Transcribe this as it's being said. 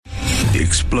the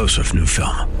explosive new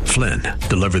film, Flynn,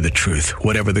 Deliver the Truth,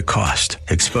 Whatever the Cost,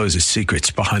 exposes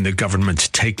secrets behind the government's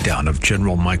takedown of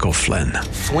General Michael Flynn.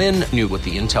 Flynn knew what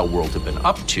the intel world had been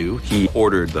up to. He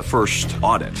ordered the first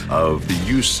audit of the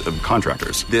use of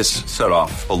contractors. This set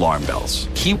off alarm bells.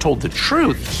 He told the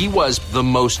truth. He was the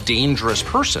most dangerous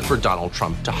person for Donald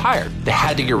Trump to hire. They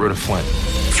had to get rid of Flynn.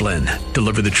 Flynn,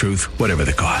 Deliver the Truth, Whatever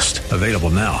the Cost. Available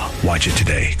now. Watch it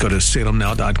today. Go to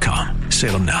salemnow.com.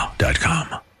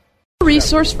 salemnow.com.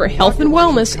 Resource for health and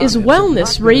wellness is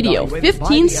Wellness Radio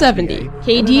 1570,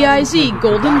 KDIZ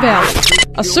Golden Valley,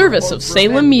 a service of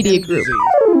Salem Media Group.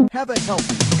 Have a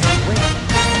healthy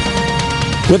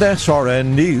With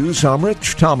SRN News, I'm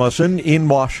Rich Thomason in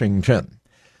Washington.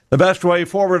 The best way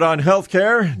forward on health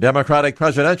care, Democratic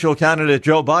presidential candidate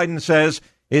Joe Biden says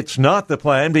it's not the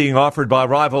plan being offered by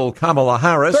rival Kamala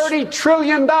Harris. $30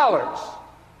 trillion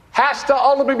has to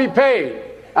ultimately be paid.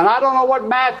 And I don't know what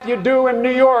math you do in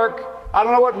New York. I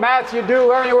don't know what math you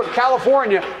do anywhere in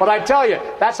California, but I tell you,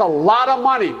 that's a lot of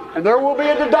money, and there will be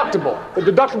a deductible. The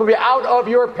deductible will be out of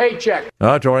your paycheck.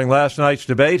 During last night's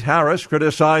debate, Harris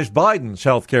criticized Biden's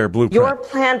health care blueprint. Your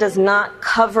plan does not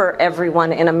cover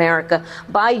everyone in America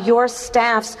by your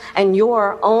staff's and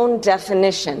your own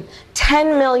definition.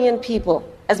 10 million people.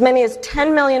 As many as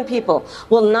 10 million people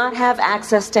will not have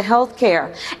access to health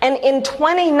care. And in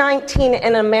 2019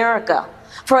 in America,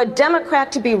 for a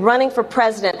Democrat to be running for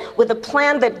president with a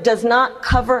plan that does not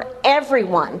cover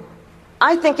everyone,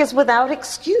 I think is without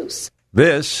excuse.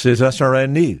 This is SRN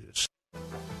News.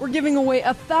 We're giving away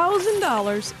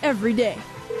 $1,000 every day.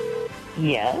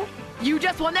 Yes? You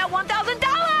just won that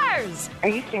 $1,000! Are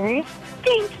you serious?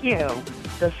 Thank you.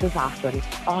 This is awesome.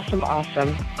 Awesome.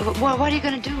 Well, what are you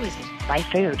going to do with it? Buy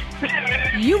food.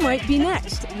 You might be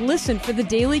next. Listen for the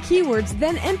daily keywords,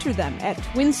 then enter them at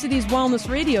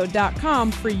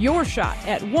TwinCitiesWellnessRadio.com for your shot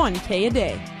at 1K a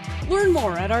day. Learn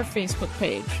more at our Facebook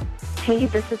page. Hey,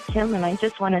 this is Kim, and I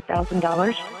just won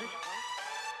 $1,000.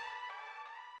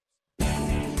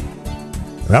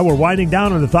 Well, we're winding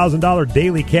down on the $1,000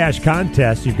 daily cash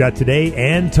contest you've got today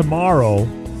and tomorrow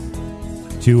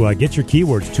to get your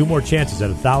keywords. 2 more chances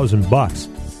at $1,000.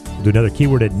 We'll do another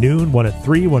keyword at noon, one at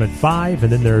 3, one at 5,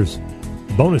 and then there's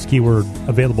bonus keyword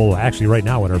available actually right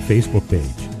now on our Facebook page.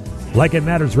 Like It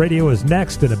Matters Radio is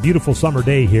next, and a beautiful summer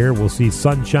day here. We'll see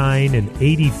sunshine and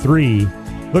 83.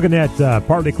 Looking at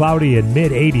partly cloudy and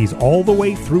mid-80s all the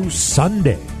way through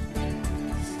Sunday.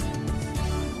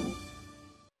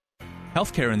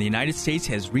 Healthcare in the United States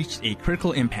has reached a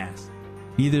critical impasse.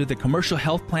 Neither the commercial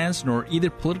health plans nor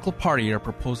either political party are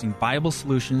proposing viable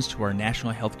solutions to our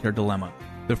national healthcare dilemma.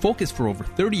 Their focus for over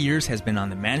 30 years has been on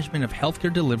the management of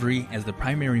healthcare delivery as the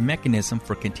primary mechanism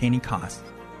for containing costs.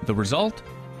 The result?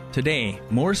 Today,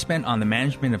 more is spent on the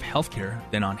management of healthcare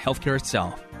than on healthcare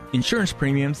itself. Insurance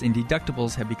premiums and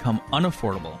deductibles have become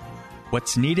unaffordable.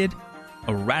 What's needed?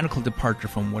 A radical departure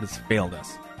from what has failed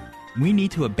us. We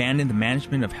need to abandon the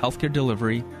management of healthcare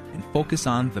delivery and focus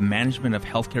on the management of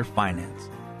healthcare finance.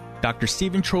 Dr.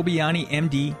 Stephen Trobiani,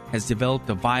 MD, has developed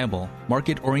a viable,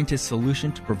 market-oriented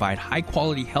solution to provide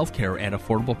high-quality healthcare at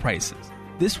affordable prices.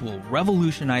 This will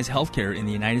revolutionize healthcare in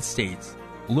the United States.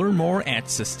 Learn more at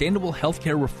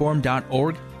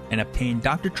sustainablehealthcarereform.org and obtain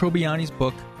Dr. Trobiani's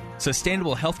book,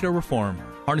 Sustainable Healthcare Reform,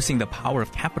 Harnessing the Power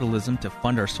of Capitalism to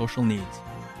Fund Our Social Needs.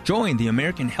 Join the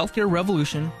American healthcare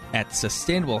revolution at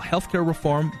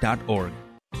sustainablehealthcarereform.org.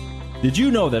 Did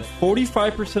you know that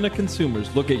 45% of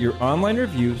consumers look at your online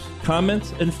reviews,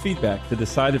 comments, and feedback to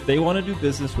decide if they want to do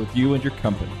business with you and your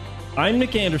company? I'm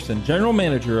Nick Anderson, General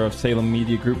Manager of Salem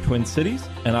Media Group Twin Cities,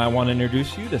 and I want to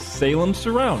introduce you to Salem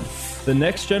Surround, the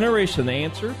next generation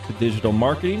answer to digital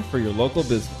marketing for your local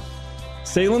business.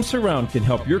 Salem Surround can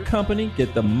help your company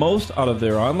get the most out of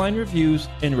their online reviews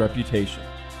and reputation.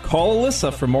 Call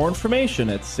Alyssa for more information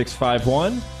at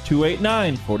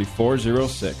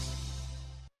 651-289-4406.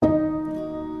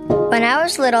 When I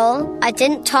was little, I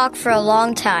didn't talk for a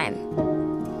long time.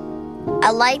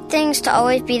 I liked things to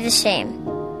always be the same.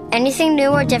 Anything new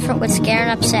or different would scare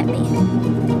and upset me.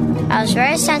 I was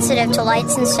very sensitive to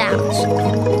lights and sounds.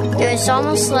 It was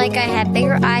almost like I had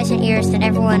bigger eyes and ears than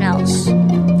everyone else.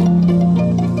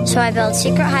 So I built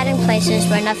secret hiding places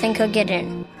where nothing could get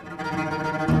in.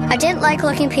 I didn't like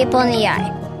looking people in the eye.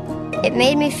 It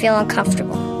made me feel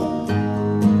uncomfortable.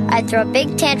 I'd throw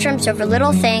big tantrums over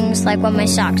little things like when my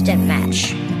socks didn't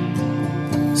match.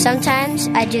 Sometimes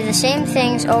I'd do the same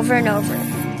things over and over.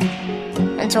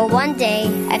 Until one day,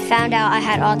 I found out I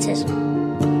had autism.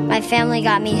 My family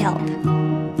got me help.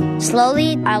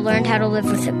 Slowly, I learned how to live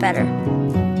with it better.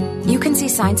 You can see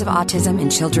signs of autism in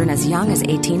children as young as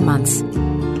 18 months.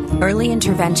 Early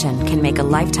intervention can make a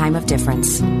lifetime of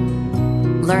difference.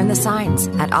 Learn the signs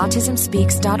at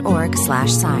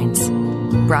autismspeaks.org/signs.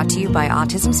 Brought to you by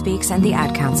Autism Speaks and the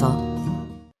Ad Council.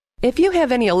 If you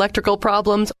have any electrical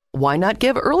problems, why not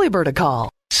give Early Bird a call?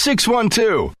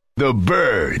 612, The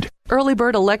Bird. Early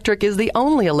Bird Electric is the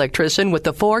only electrician with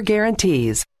the 4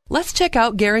 guarantees. Let's check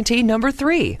out guarantee number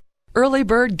 3. Early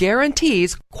Bird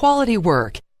guarantees quality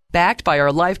work, backed by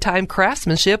our lifetime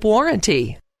craftsmanship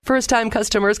warranty. First-time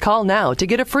customers call now to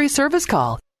get a free service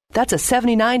call. That's a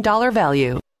 $79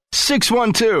 value.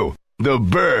 612, The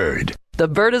Bird. The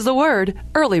Bird is the word.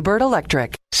 Early Bird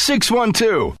Electric.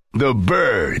 612, The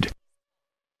Bird.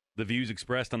 The views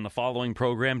expressed on the following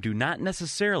program do not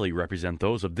necessarily represent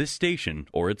those of this station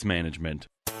or its management.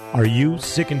 Are you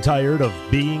sick and tired of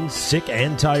being sick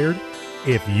and tired?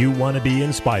 If you want to be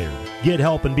inspired, get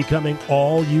help in becoming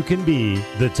all you can be,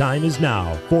 the time is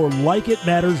now for Like It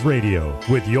Matters Radio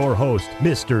with your host,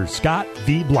 Mr. Scott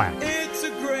V. Black. It's a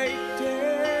great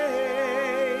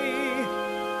day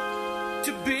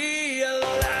to be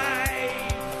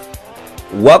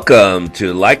alive. Welcome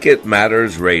to Like It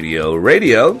Matters Radio.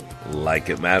 Radio,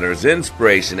 like it matters,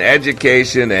 inspiration,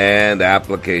 education, and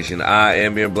application. I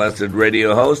am your blessed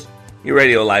radio host, your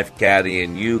radio life caddy,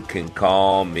 and you can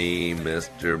call me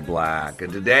Mr. Black.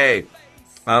 And today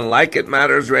on Like It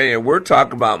Matters Radio, we're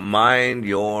talking about mind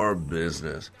your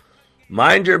business.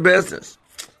 Mind your business.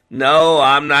 No,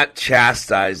 I'm not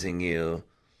chastising you.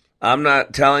 I'm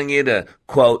not telling you to,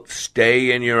 quote,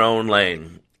 stay in your own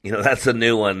lane. You know, that's a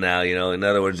new one now, you know. In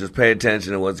other words, just pay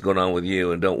attention to what's going on with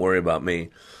you and don't worry about me.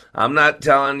 I'm not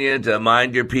telling you to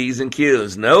mind your P's and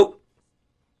Q's. Nope.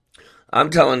 I'm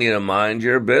telling you to mind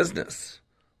your business.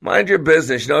 Mind your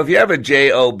business. You know, if you have a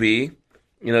job, you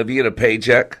know, if you get a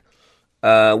paycheck,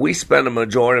 we spend a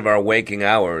majority of our waking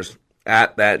hours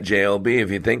at that job,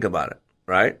 if you think about it,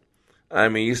 right? I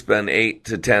mean, you spend 8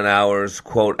 to 10 hours,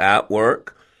 quote, at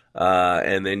work,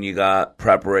 and then you got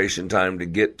preparation time to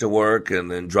get to work, and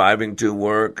then driving to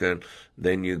work, and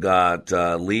then you got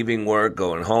leaving work,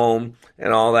 going home,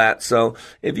 and all that. So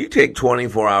if you take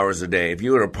 24 hours a day, if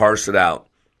you were to parse it out,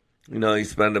 you know, you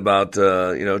spend about,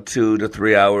 2 to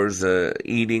 3 hours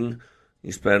eating.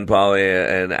 You spend probably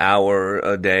an hour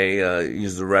a day,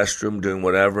 use the restroom, doing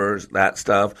whatever, that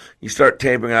stuff. You start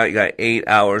tapering out, you got 8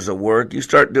 hours of work. You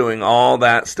start doing all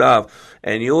that stuff,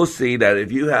 and you'll see that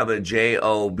if you have a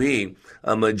job,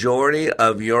 a majority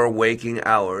of your waking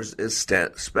hours is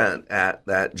spent at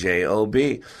that job.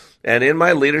 And in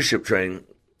my leadership training,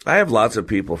 I have lots of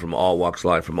people from all walks of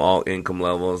life, from all income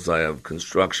levels. I have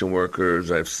construction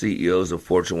workers. I have CEOs of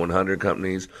Fortune 100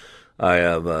 companies. I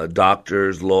have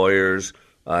doctors, lawyers.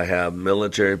 I have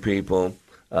military people,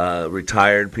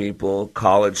 retired people,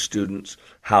 college students,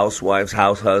 housewives,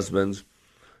 house husbands.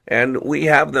 And we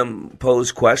have them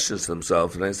pose questions to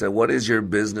themselves. And I say, what is your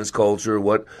business culture?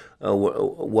 What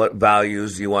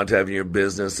values do you want to have in your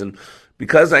business? And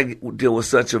because I deal with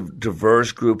such a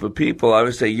diverse group of people, I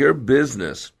would say your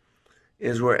business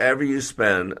is wherever you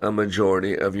spend a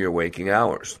majority of your waking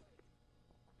hours.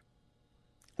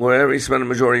 Wherever you spend a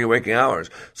majority of your waking hours.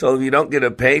 So if you don't get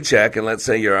a paycheck, and let's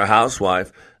say you're a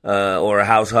housewife or a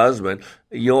house husband,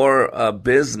 your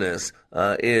business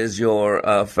is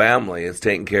your family. It's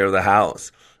taking care of the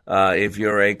house. If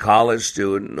you're a college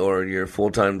student or your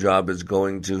full-time job is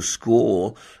going to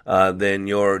school, then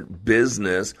your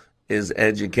business is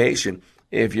education.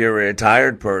 If you're a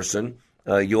retired person,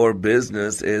 your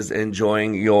business is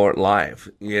enjoying your life.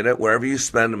 You get it? Wherever you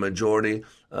spend a majority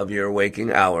of your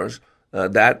waking hours,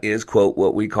 that is, quote,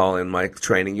 what we call in my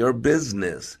training, your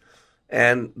business.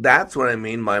 And that's what I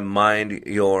mean by mind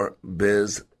your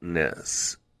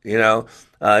business. You know,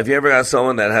 if you ever got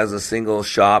someone that has a single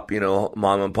shop, you know,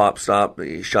 mom and pop shop,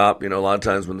 you know, a lot of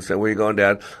times when they say, where are you going,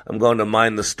 Dad? I'm going to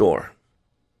mind the store.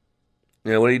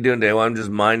 You know, what are you doing, Dad? Well, I'm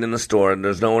just minding the store, and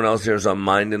there's no one else here, so I'm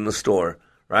minding the store,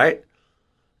 right?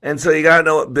 And so you got to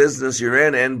know what business you're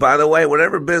in. And by the way,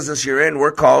 whatever business you're in,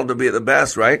 we're called to be the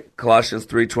best, right? Colossians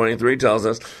 3:23 tells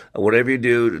us, whatever you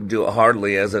do, do it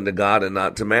heartily as unto God and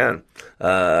not to man.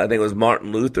 I think it was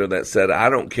Martin Luther that said, I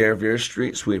don't care if you're a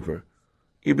street sweeper.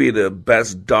 You be the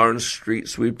best darn street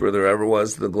sweeper there ever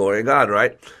was to the glory of God,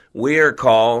 right? We are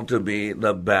called to be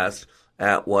the best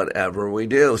at whatever we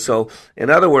do. So, in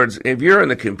other words, if you're in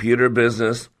the computer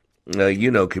business,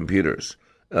 you know computers.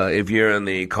 If you're in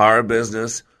the car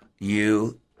business,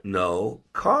 you know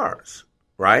cars,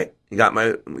 right? You got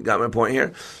my point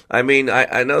here? I mean,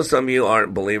 I know some of you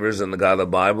aren't believers in the God of the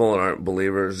Bible and aren't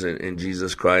believers in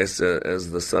Jesus Christ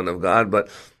as the Son of God, but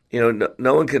you know,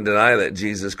 no one can deny that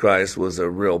Jesus Christ was a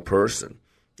real person.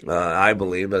 I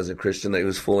believe as a Christian that he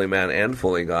was fully man and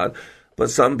fully God. But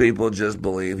some people just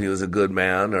believe he was a good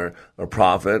man or a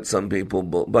prophet. Some people,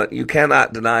 but you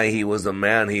cannot deny he was a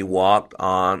man. He walked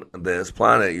on this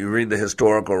planet. You read the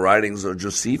historical writings of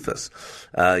Josephus,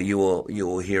 you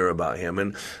will hear about him.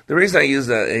 And the reason I use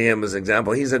him as an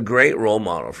example, he's a great role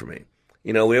model for me.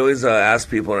 We always ask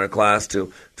people in our class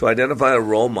to identify a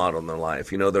role model in their life,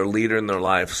 their leader in their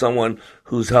life, someone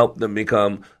who's helped them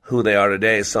become who they are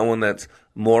today, someone that's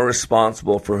more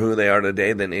responsible for who they are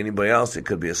today than anybody else. It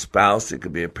could be a spouse, it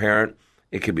could be a parent,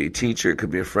 it could be a teacher, it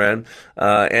could be a friend,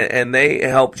 and they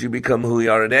helped you become who you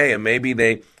are today. And maybe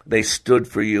they stood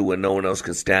for you when no one else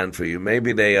could stand for you.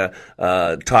 Maybe they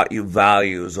taught you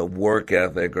values of work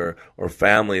ethic or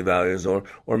family values, or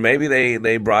maybe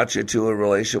they brought you to a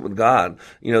relationship with God.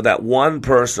 That one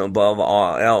person above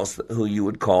all else who you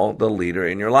would call the leader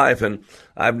in your life. And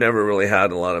I've never really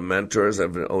had a lot of mentors.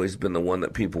 I've always been the one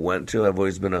that people went to. I've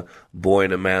always been a boy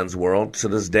in a man's world. To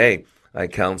this day, I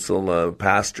counsel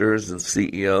pastors and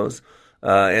CEOs.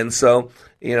 And so,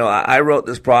 I wrote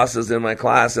this process in my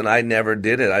class, and I never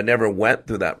did it. I never went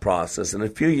through that process. And a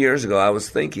few years ago, I was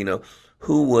thinking,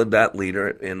 who would that leader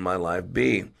in my life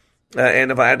be?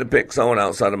 And if I had to pick someone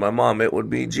outside of my mom, it would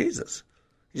be Jesus.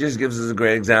 He just gives us a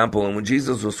great example. And when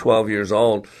Jesus was 12 years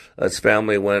old, his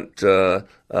family went to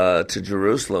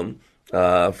Jerusalem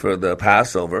for the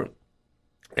Passover.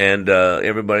 And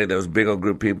everybody, there was a big old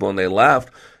group of people, and they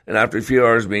left. And after a few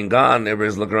hours being gone,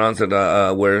 everybody's looking around and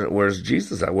said, where's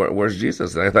Jesus at? Where's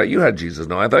Jesus? And I thought you had Jesus.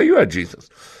 No, I thought you had Jesus.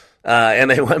 And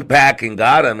they went back and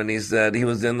got him, and he said he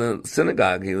was in the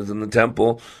synagogue. He was in the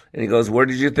temple. And he goes, where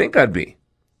did you think I'd be?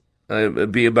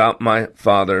 It'd be about my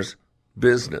Father's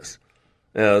business.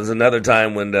 There was another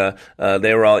time when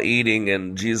they were all eating,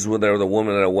 and Jesus was there with a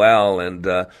woman at a well, and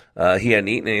he hadn't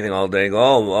eaten anything all day.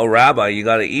 Oh, Rabbi, you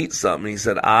got to eat something. He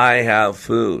said, I have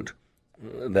food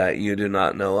that you do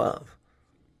not know of,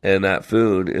 and that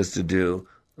food is to do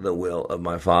the will of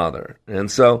my Father. And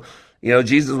so,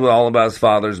 Jesus was all about his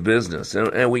Father's business.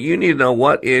 And what you need to know,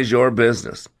 what is your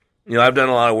business? I've done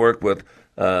a lot of work with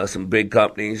some big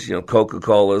companies.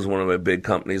 Coca-Cola is one of my big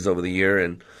companies over the year,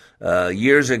 and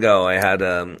years ago, I had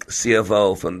a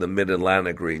CFO from the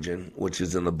Mid-Atlantic region, which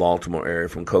is in the Baltimore area,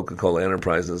 from Coca-Cola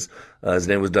Enterprises. His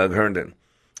name was Doug Herndon.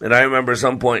 And I remember at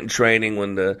some point in training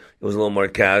when it was a little more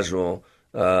casual,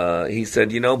 he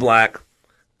said, Black,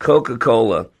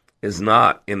 Coca-Cola is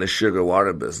not in the sugar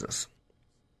water business.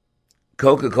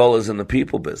 Coca-Cola is in the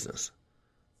people business.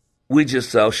 We just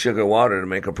sell sugar water to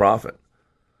make a profit.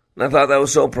 And I thought that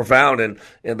was so profound. And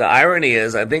the irony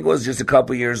is, I think it was just a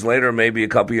couple years later, maybe a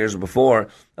couple years before,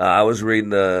 I was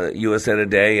reading the USA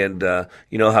Today, and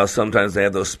how sometimes they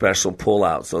have those special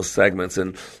pullouts, those segments.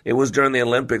 And it was during the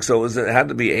Olympics, so it had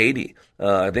to be 80.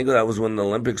 I think that was when the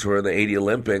Olympics were, the 80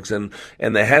 Olympics. And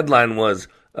the headline was,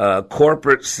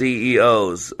 corporate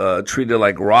CEOs treated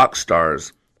like rock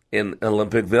stars in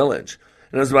Olympic Village.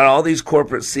 And it was about all these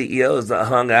corporate CEOs that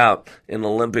hung out in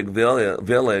Olympic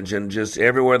Village, and just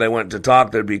everywhere they went to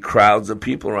talk, there'd be crowds of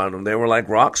people around them. They were like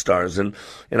rock stars. And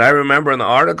I remember in the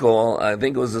article, I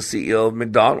think it was the CEO of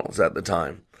McDonald's at the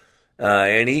time.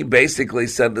 And he basically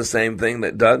said the same thing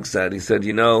that Doug said. He said,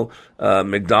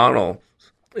 McDonald's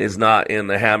is not in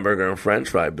the hamburger and french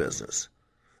fry business.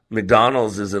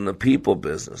 McDonald's is in the people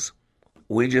business.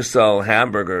 We just sell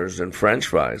hamburgers and french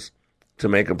fries to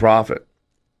make a profit.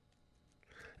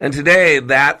 And today,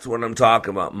 that's what I'm talking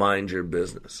about, mind your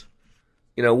business.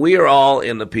 We are all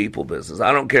in the people business.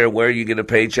 I don't care where you get a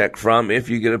paycheck from, if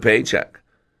you get a paycheck.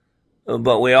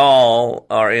 But we all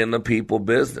are in the people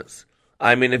business.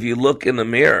 I mean, if you look in the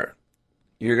mirror,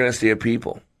 you're going to see a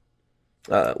people.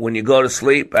 When you go to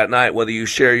sleep at night, whether you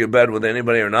share your bed with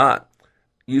anybody or not,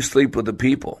 you sleep with the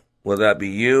people, whether that be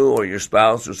you or your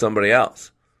spouse or somebody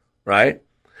else, right?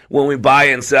 When we buy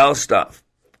and sell stuff,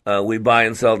 we buy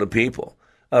and sell to people.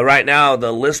 Right now,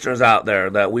 the listeners out there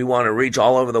that we want to reach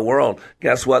all over the world,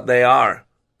 guess what they are?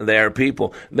 They are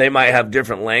people. They might have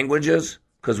different languages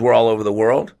because we're all over the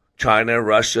world. China,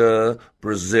 Russia,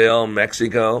 Brazil,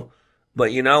 Mexico.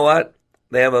 But you know what?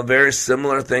 They have a very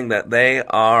similar thing, that they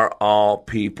are all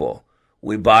people.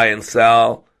 We buy and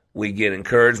sell. We get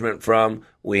encouragement from.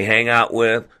 We hang out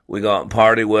with. We go out and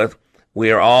party with.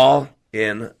 We are all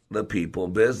in the people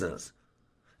business.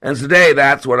 And today,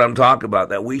 that's what I'm talking about,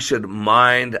 that we should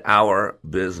mind our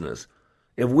business.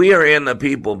 If we are in the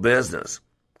people business,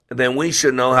 then we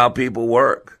should know how people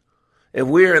work. If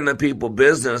we're in the people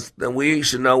business, then we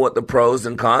should know what the pros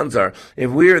and cons are. If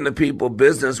we're in the people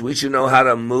business, we should know how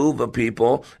to move a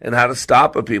people and how to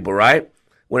stop a people, right?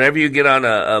 Whenever you get on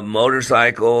a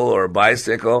motorcycle or a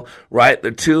bicycle, right,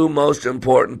 the two most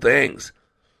important things.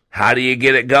 How do you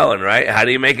get it going, right? How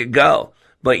do you make it go?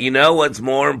 But you know what's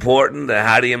more important than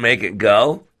how do you make it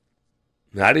go?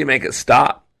 How do you make it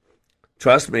stop?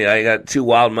 Trust me, I got 2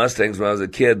 wild Mustangs when I was a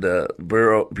kid. The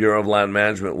Bureau of Land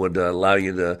Management would allow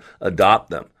you to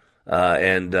adopt them.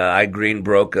 And I green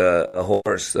broke a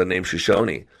horse named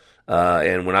Shoshone.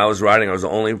 And when I was riding, I was the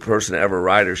only person to ever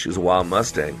ride her. She was a wild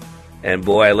Mustang. And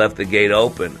boy, I left the gate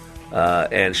open.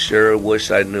 And sure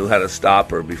wish I knew how to stop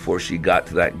her before she got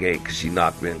to that gate because she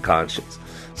knocked me unconscious.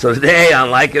 So today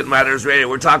on Like It Matters Radio,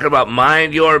 we're talking about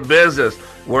mind your business.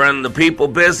 We're in the people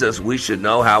business. We should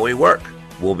know how we work.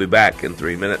 We'll be back in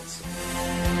 3 minutes.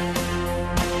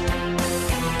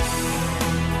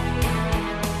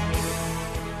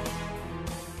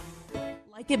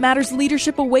 Like It Matters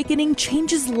Leadership Awakening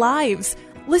changes lives.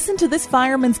 Listen to this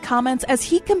fireman's comments as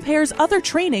he compares other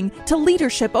training to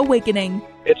Leadership Awakening.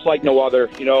 It's like no other.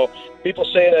 You know, people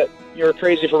say that you're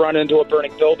crazy for running into a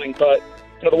burning building, but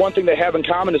you know, the one thing they have in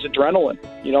common is adrenaline.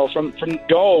 You know, from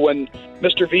go when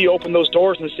Mr. V opened those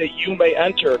doors and said, "You may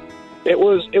enter," it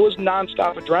was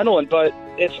nonstop adrenaline, but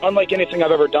it's unlike anything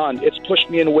I've ever done. It's pushed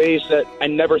me in ways that I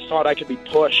never thought I could be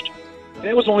pushed. And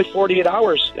it was only 48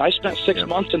 hours. I spent 6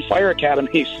 months in fire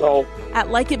academy, so. At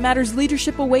Like It Matters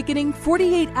Leadership Awakening,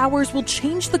 48 hours will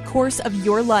change the course of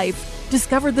your life.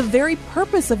 Discover the very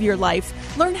purpose of your life,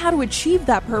 learn how to achieve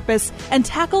that purpose, and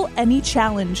tackle any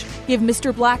challenge. Give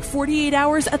Mr. Black 48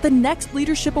 hours at the next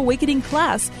Leadership Awakening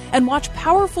class and watch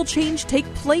powerful change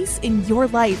take place in your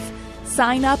life.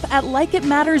 Sign up at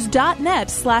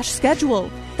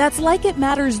likeitmatters.net/schedule. That's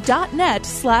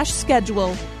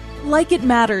likeitmatters.net/schedule. Like It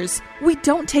Matters. We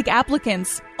don't take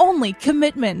applicants, only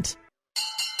commitment.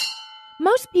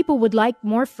 Most people would like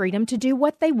more freedom to do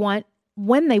what they want,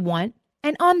 when they want,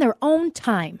 and on their own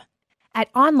time. At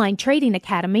Online Trading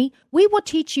Academy, we will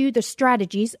teach you the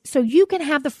strategies so you can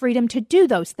have the freedom to do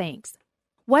those things.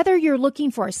 Whether you're looking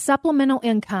for a supplemental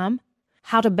income,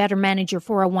 how to better manage your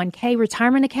 401k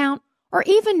retirement account, or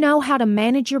even know how to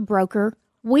manage your broker,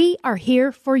 we are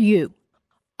here for you.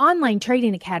 Online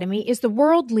Trading Academy is the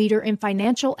world leader in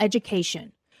financial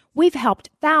education. We've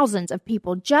helped thousands of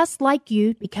people just like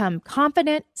you become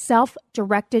confident,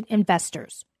 self-directed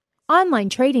investors. Online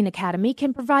Trading Academy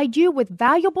can provide you with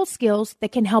valuable skills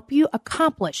that can help you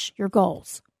accomplish your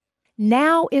goals.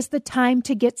 Now is the time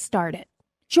to get started.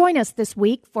 Join us this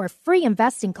week for a free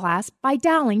investing class by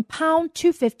dialing pound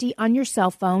 250 on your cell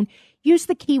phone. Use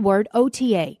the keyword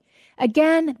OTA.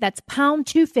 Again, that's pound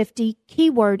 250,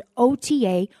 keyword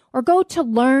OTA, or go to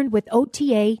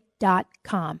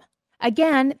learnwithota.com.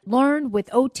 Again,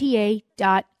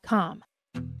 learnwithota.com.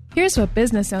 Here's what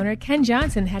business owner Ken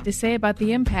Johnson had to say about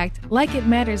the impact Like It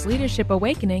Matters Leadership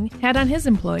Awakening had on his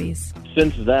employees.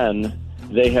 Since then,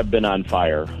 they have been on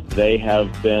fire. They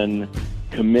have been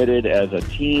committed as a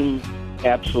team,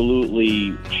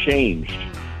 absolutely changed.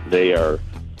 They are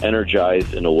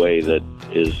energized in a way that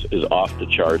is off the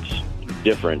charts,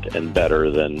 different and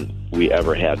better than we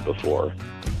ever had before.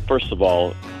 First of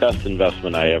all, best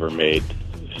investment I ever made.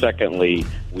 Secondly,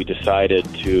 we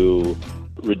decided to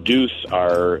reduce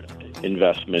our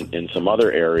investment in some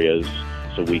other areas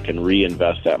so we can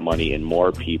reinvest that money in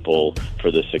more people for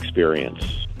this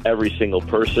experience. Every single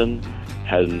person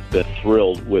has been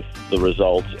thrilled with the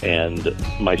results, and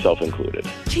myself included.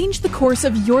 Change the course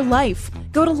of your life.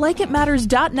 Go to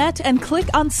likeitmatters.net and click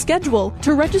on Schedule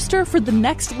to register for the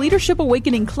next Leadership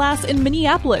Awakening class in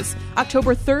Minneapolis,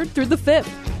 October 3rd through the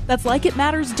 5th. That's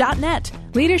likeitmatters.net.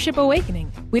 Leadership Awakening.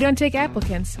 We don't take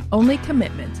applicants, only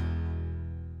commitment.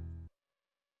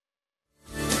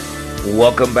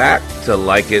 Welcome back to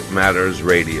Like It Matters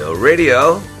Radio.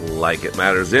 Radio, like it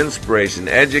matters, inspiration,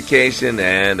 education,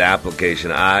 and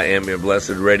application. I am your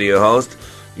blessed radio host,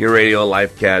 your radio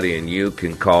life caddy, and you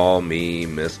can call me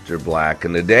Mr. Black.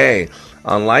 And today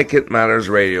on Like It Matters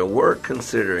Radio, we're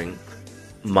considering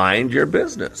mind your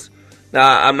business.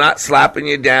 Now, I'm not slapping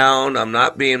you down. I'm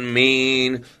not being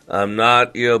mean. I'm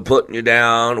not, putting you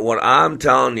down. What I'm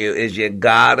telling you is you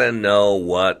gotta know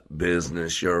what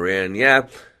business you're in. Yeah.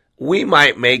 We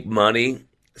might make money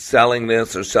selling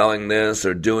this or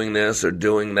doing this or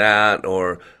doing that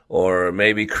or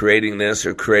maybe creating this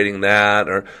or creating that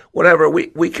or whatever.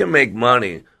 We can make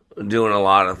money doing a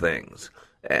lot of things.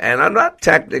 And I'm not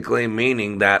technically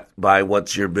meaning that by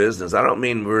what's your business. I don't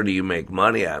mean where do you make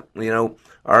money at.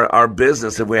 Our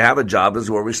business, if we have a job, is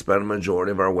where we spend a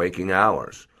majority of our waking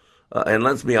hours. And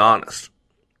let's be honest,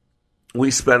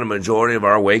 we spend a majority of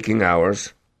our waking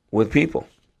hours with people.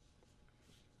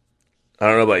 I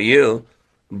don't know about you,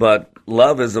 but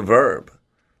love is a verb.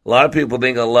 A lot of people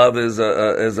think love is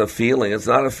a feeling. It's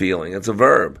not a feeling. It's a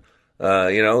verb.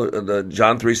 The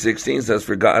John 3:16 says,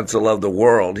 "For God so loved the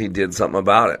world, He did something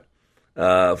about it."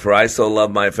 For I so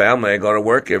love my family, I go to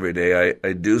work every day.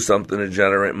 I do something to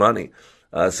generate money.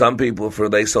 Some people, for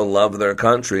they so love their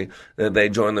country that they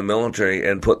join the military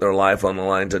and put their life on the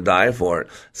line to die for it.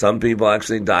 Some people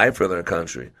actually die for their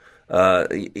country.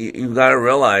 You've got to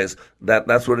realize that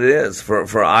that's what it is.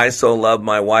 For I so love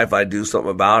my wife, I do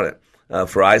something about it.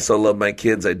 For I so love my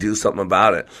kids, I do something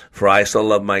about it. For I so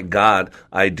love my God,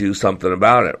 I do something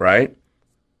about it, right?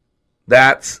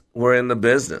 We're in the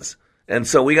business. And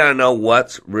so we got to know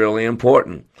what's really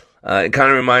important. It kind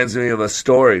of reminds me of a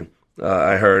story.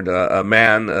 I heard a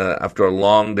man, after a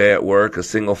long day at work, a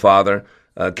single father,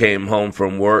 came home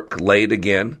from work late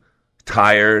again,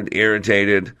 tired,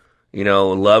 irritated,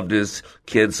 loved his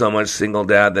kids so much, single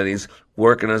dad, that he's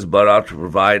working his butt off to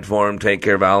provide for him, take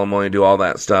care of alimony, do all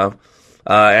that stuff.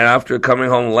 And after coming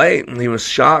home late, he was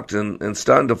shocked and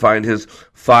stunned to find his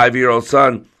 5-year-old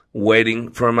son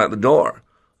waiting for him at the door.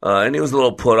 And he was a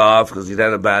little put off because he'd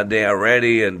had a bad day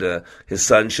already, and his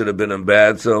son should have been in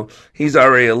bed. So he's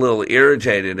already a little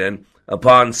irritated. And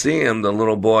upon seeing him, the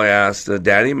little boy asked,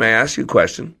 "Daddy, may I ask you a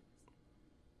question?"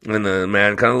 And the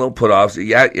man, kind of a little put off, said,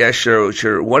 Yeah,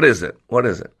 sure. What is it?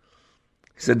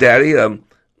 He said, "Daddy,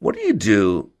 what do you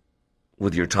do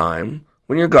with your time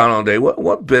when you're gone all day?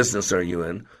 What business are you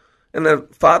in?" And the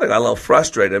father got a little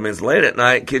frustrated. I mean, it's late at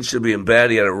night. Kids should be in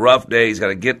bed. He had a rough day. He's got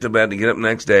to get to bed to get up the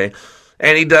next day.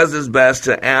 And he does his best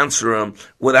to answer him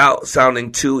without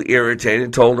sounding too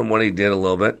irritated, told him what he did a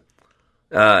little bit.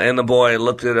 And the boy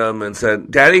looked at him and said,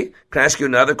 "Daddy, can I ask you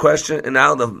another question?" And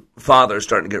now the father's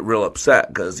starting to get real upset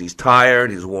because he's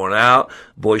tired, he's worn out,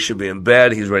 boy should be in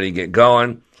bed, he's ready to get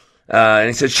going. And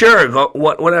he said, "Sure, go,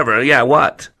 whatever, yeah,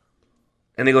 what?"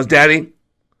 And he goes, "Daddy,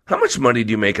 how much money do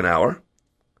you make an hour?"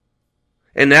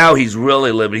 And now he's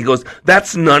really livid. He goes,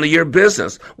 "That's none of your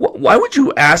business. Why would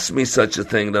you ask me such a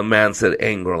thing?" The man said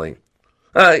angrily.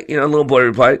 The little boy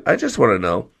replied, "I just want to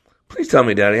know. Please tell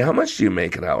me, Daddy, how much do you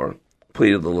make an hour?"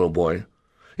 Pleaded the little boy.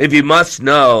 "If you must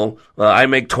know, I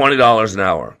make $20 an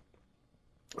hour."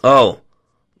 "Oh,"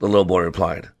 the little boy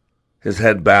replied. His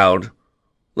head bowed.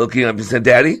 Looking up, he said,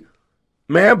 "Daddy,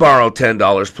 may I borrow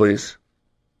 $10, please?"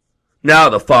 Now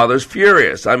the father's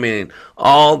furious. I mean,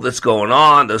 all that's going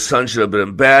on, the son should have been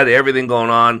in bed, everything going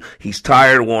on. He's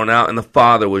tired, worn out, and the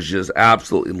father was just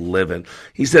absolutely livid.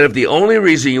 He said, "If the only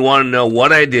reason you want to know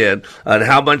what I did and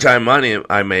how much money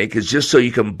I make is just so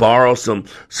you can borrow some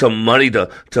money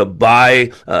to buy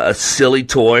a silly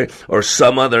toy or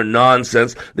some other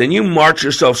nonsense, then you march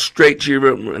yourself straight to your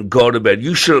room and go to bed.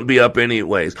 You shouldn't be up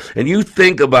anyways. And you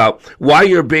think about why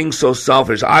you're being so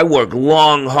selfish. I work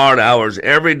long, hard hours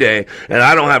every day, and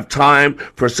I don't have time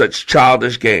for such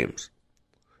childish games."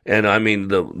 And I mean,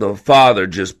 the father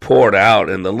just poured out,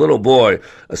 and the little boy,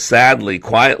 sadly,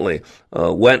 quietly,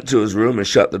 went to his room and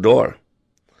shut the door.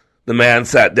 The man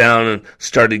sat down and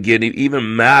started getting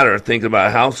even madder, thinking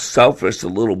about how selfish the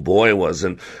little boy was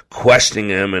and questioning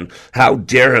him, and how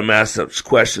dare him ask such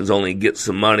questions only to get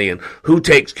some money, and who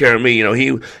takes care of me?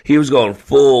 He was going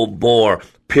full bore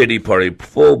pity party,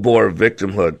 full bore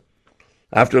victimhood.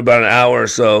 After about an hour or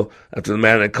so, after the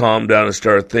man had calmed down and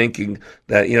started thinking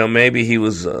that, maybe he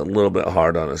was a little bit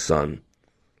hard on his son.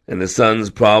 And the son's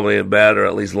probably in bed, or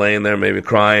at least laying there, maybe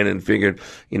crying, and figured,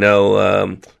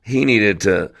 he needed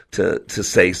to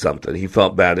say something. He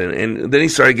felt bad. And then he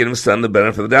started giving his son the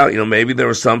benefit of the doubt. Maybe there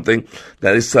was something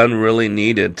that his son really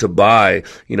needed to buy,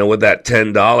 with that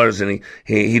 $10. And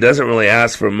he doesn't really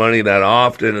ask for money that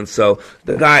often. And so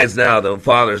the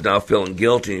father's now feeling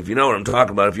guilty. If you know what I'm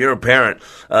talking about, if you're a parent,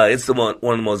 it's one of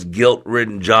the most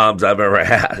guilt-ridden jobs I've ever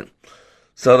had.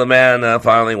 So the man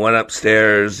finally went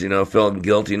upstairs, feeling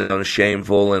guilty and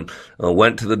shameful, and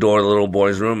went to the door of the little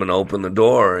boy's room and opened the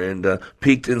door and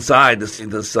peeked inside to see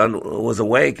the son was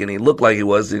awake. And he looked like he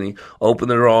was, and he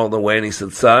opened the door all the way, and he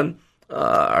said, "Son,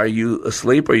 are you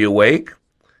asleep? Are you awake?"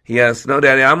 He asked. "No,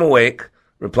 Daddy, I'm awake,"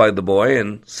 replied the boy.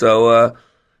 And so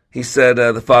he said,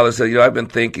 the father said, "I've been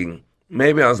thinking,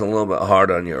 maybe I was a little bit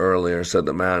hard on you earlier," said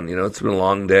the man. "It's been a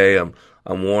long day.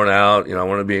 I'm worn out. I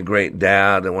want to be a great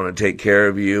dad. I want to take care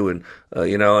of you. And,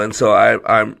 and so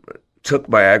I took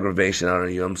my aggravation out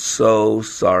on you. I'm so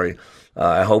sorry.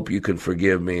 I hope you can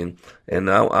forgive me. And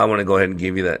I want to go ahead and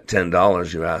give you that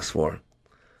 $10 you asked for."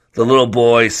 The little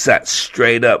boy sat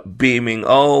straight up, beaming.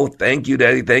 "Oh, thank you,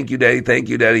 Daddy. Thank you, Daddy. Thank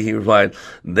you, Daddy," he replied.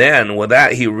 Then with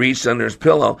that, he reached under his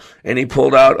pillow and he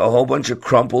pulled out a whole bunch of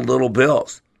crumpled little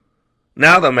bills.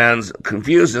 Now the man's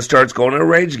confused and starts going in a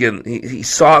rage again. He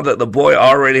saw that the boy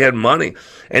already had money,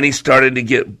 and he started to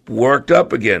get worked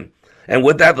up again. And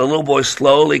with that, the little boy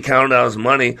slowly counted out his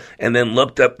money and then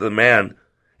looked up at the man.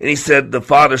 And he said, the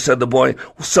father said to the boy,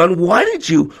 son, why did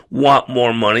you want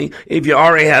more money if you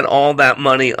already had all that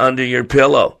money under your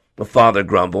pillow? The father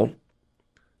grumbled.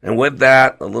 And with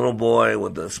that, the little boy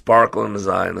with the sparkle in his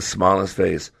eye and a smile on his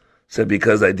face said,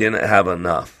 because I didn't have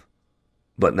enough,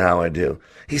 but now I do.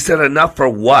 He said, enough for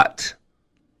what?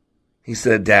 He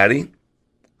said, Daddy,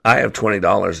 I have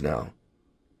 $20 now.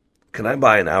 Can I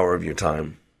buy an hour of your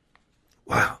time?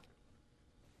 Wow.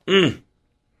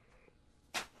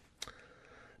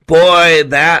 Boy,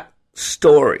 that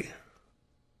story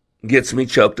gets me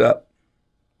choked up.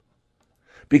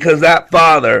 Because that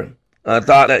father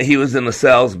thought that he was in the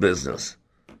sales business.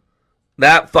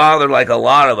 That father, like a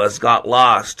lot of us, got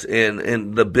lost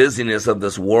in the busyness of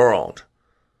this world.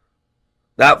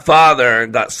 That father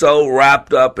got so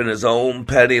wrapped up in his own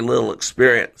petty little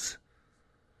experience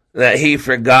that he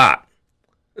forgot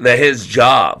that his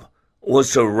job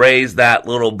was to raise that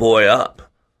little boy up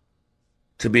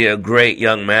to be a great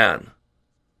young man,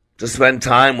 to spend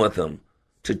time with him,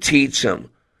 to teach him,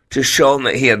 to show him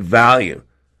that he had value,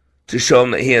 to show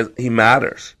him that he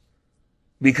matters.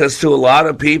 Because to a lot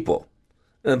of people,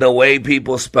 the way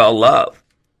people spell love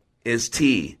is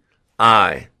T-I-M-E.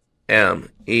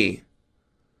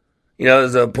 You know,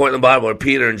 there's a point in the Bible where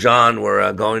Peter and John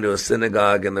were going to a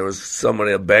synagogue, and there was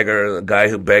somebody, a beggar, a guy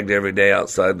who begged every day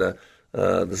outside the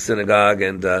synagogue,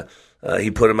 and he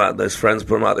put him out. His friends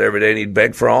put him out there every day, and he'd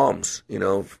beg for alms, you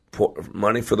know,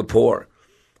 money for the poor.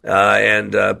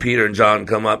 And Peter and John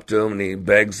come up to him, and he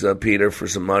begs Peter for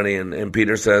some money, and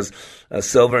Peter says,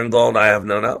 "Silver and gold I have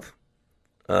none of,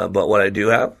 but what I do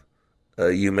have,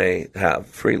 you may have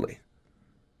freely."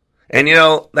 And, you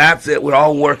know, that's it. We're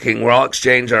all working. We're all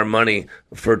exchange our money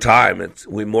for time.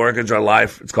 We mortgage our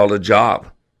life. It's called a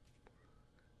job.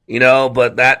 You know,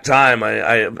 but that time,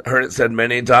 I heard it said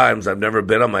many times, I've never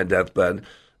been on my deathbed,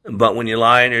 but when you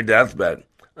lie on your deathbed,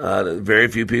 very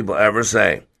few people ever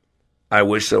say, I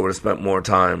wish I would have spent more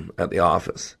time at the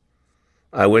office.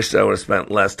 I wish I would have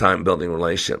spent less time building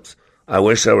relationships. I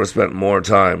wish I would have spent more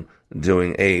time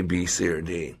doing A, B, C, or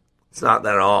D. It's not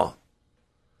that at all.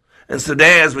 And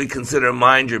today, as we consider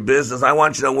mind your business, I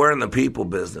want you to know we're in the people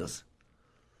business.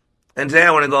 And today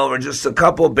I want to go over just a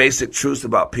couple of basic truths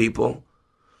about people,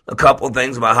 a couple of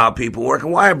things about how people work.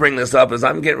 And why I bring this up is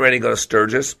I'm getting ready to go to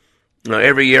Sturgis. You know,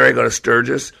 every year I go to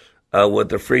Sturgis with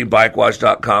the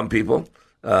freebikewatch.com people.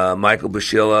 Michael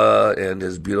Bashila and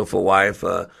his beautiful wife,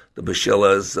 the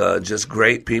Bashilas, just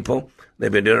great people. They've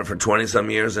been doing it for 20-some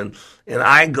years. And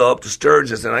I go up to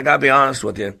Sturgis, and I got to be honest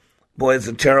with you, boy, it's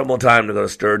a terrible time to go to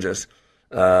Sturgis.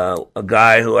 A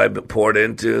guy who I poured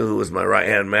into, who was my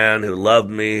right-hand man, who loved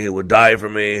me, who would die for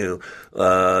me, who,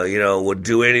 would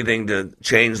do anything to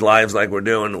change lives like we're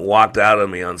doing, walked out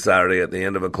on me on Saturday at the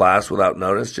end of a class without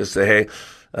notice. Just say, hey,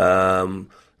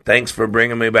 thanks for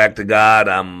bringing me back to God.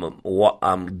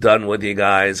 I'm done with you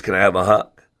guys. Can I have a hug?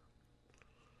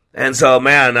 And so,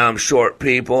 man, I'm short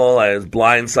people. I was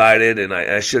blindsided, and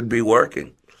I should be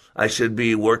working. I should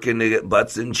be working to get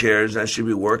butts in chairs. I should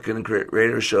be working to create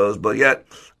radio shows. But yet,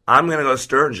 I'm going to go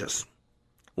Sturgis.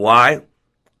 Why?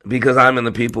 Because I'm in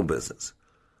the people business.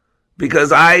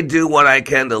 Because I do what I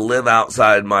can to live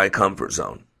outside my comfort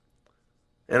zone.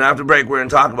 And after break, we're going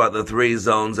to talk about the 3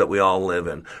 zones that we all live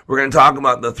in. We're going to talk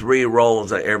about the 3 roles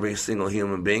that every single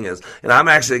human being is. And I'm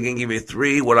actually going to give you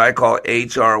 3 what I call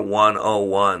HR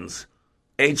 101s.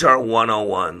 HR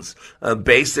 101s.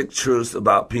 Basic truths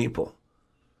about people.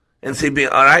 And see,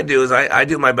 what I do is I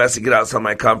do my best to get outside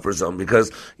my comfort zone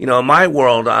because, you know, in my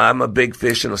world, I'm a big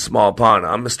fish in a small pond.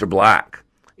 I'm Mr. Black.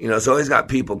 You know, so I always got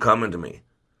people coming to me.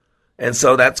 And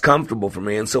so that's comfortable for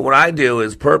me. And so what I do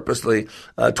is purposely,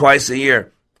 twice a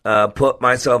year, put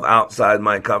myself outside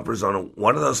my comfort zone.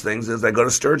 One of those things is I go to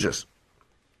Sturgis.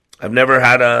 I've never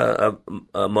had a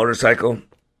motorcycle.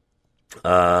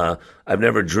 I've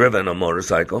never driven a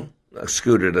motorcycle. A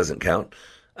scooter doesn't count.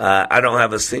 I don't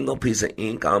have a single piece of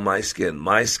ink on my skin.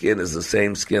 My skin is the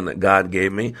same skin that God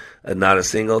gave me. Not a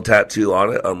single tattoo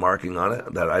on it or marking on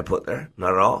it that I put there.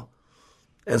 Not at all.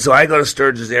 And so I go to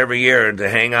Sturgis every year to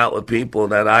hang out with people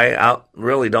that I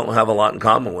really don't have a lot in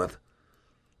common with.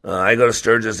 I go to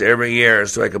Sturgis every year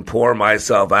so I can pour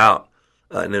myself out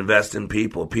and invest in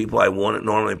people. People I wouldn't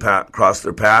normally cross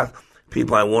their path.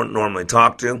 People I wouldn't normally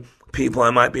talk to. People I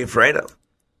might be afraid of.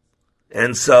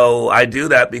 And so I do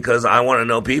that because I want to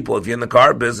know people. If you're in the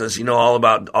car business, you know all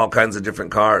about all kinds of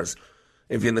different cars.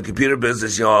 If you're in the computer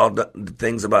business, you know all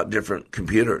things about different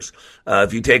computers.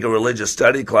 If you take a religious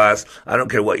study class, I don't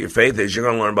care what your faith is, you're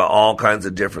going to learn about all kinds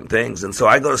of different things. And so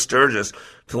I go to Sturgis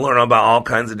to learn about all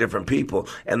kinds of different people.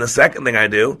 And the second thing I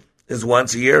do is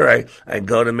once a year I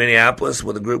go to Minneapolis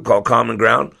with a group called Common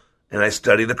Ground, and I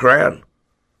study the Quran.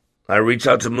 I reach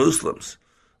out to Muslims.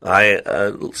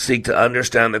 I seek to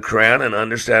understand the Quran and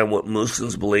understand what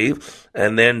Muslims believe,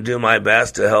 and then do my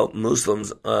best to help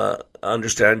Muslims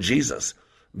understand Jesus.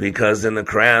 Because in the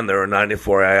Quran there are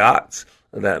 94 ayats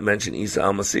that mention Isa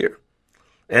al-Masih.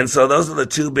 And so those are the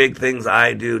two big things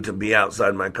I do to be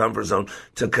outside my comfort zone,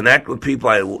 to connect with people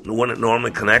I wouldn't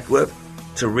normally connect with,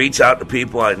 to reach out to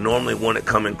people I normally wouldn't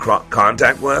come in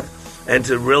contact with, and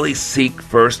to really seek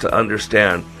first to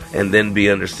understand and then be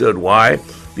understood. Why?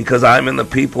 Because I'm in the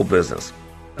people business.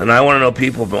 And I want to know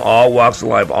people from all walks of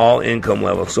life, all income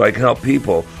levels, so I can help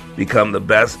people become the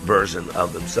best version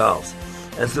of themselves.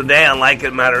 And so today on Like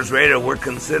It Matters Radio, we're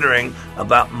considering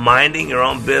about minding your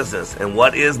own business. And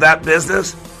what is that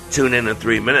business? Tune in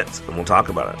 3 minutes and we'll talk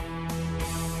about it.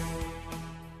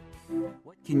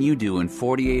 What can you do in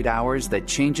 48 hours that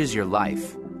changes your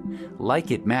life?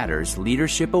 Like It Matters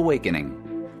Leadership Awakening.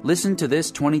 Listen to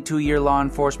this 22-year law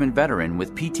enforcement veteran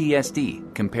with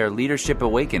PTSD compare Leadership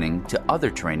Awakening to other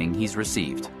training he's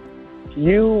received.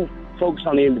 You focus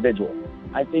on the individual.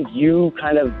 I think you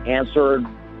kind of answered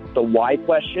the why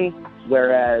question,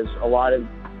 whereas a lot of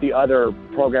the other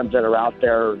programs that are out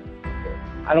there,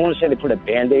 I don't want to say they put a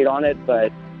Band-Aid on it,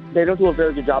 but they don't do a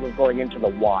very good job of going into the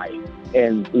why.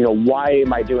 And, why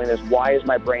am I doing this? Why is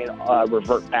my brain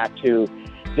revert back to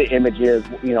the images?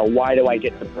 Why do I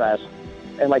get depressed?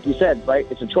 And like you said, right,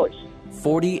 it's a choice.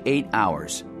 48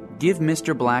 hours. Give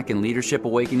Mr. Black and Leadership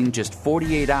Awakening just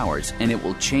 48 hours, and it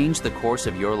will change the course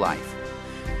of your life.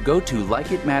 Go to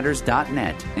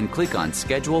likeitmatters.net and click on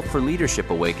Schedule for Leadership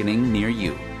Awakening near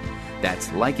you. That's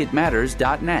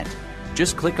likeitmatters.net.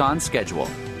 Just click on Schedule.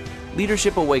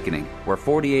 Leadership Awakening, where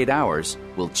 48 hours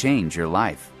will change your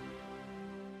life.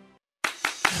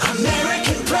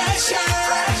 American pressure.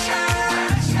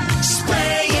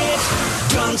 Spray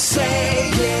it, don't say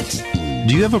it.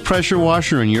 Do you have a pressure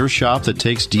washer in your shop that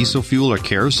takes diesel fuel or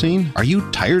kerosene? Are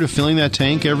you tired of filling that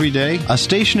tank every day? A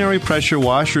stationary pressure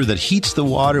washer that heats the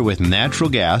water with natural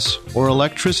gas or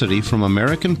electricity from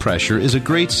American Pressure is a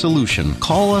great solution.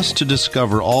 Call us to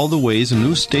discover all the ways a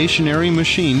new stationary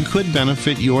machine could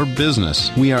benefit your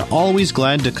business. We are always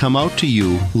glad to come out to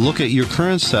you, look at your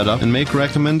current setup, and make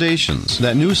recommendations.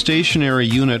 That new stationary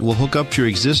unit will hook up to your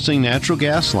existing natural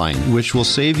gas line, which will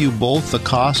save you both the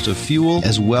cost of fuel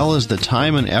as well as the time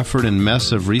and effort and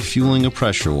mess of refueling a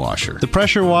pressure washer. The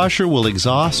pressure washer will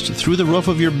exhaust through the roof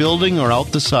of your building or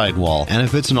out the sidewall, and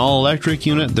if it's an all-electric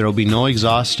unit, there will be no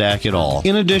exhaust stack at all.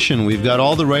 In addition, we've got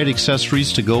all the right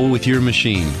accessories to go with your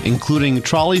machine, including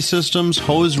trolley systems,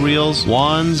 hose reels,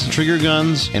 wands, trigger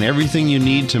guns, and everything you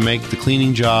need to make the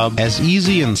cleaning job as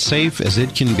easy and safe as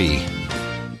it can be.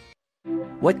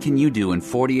 What can you do in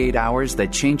 48 hours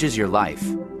that changes your life?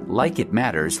 Like It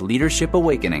Matters Leadership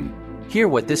Awakening. Hear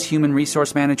what this human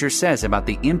resource manager says about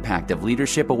the impact of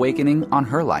Leadership Awakening on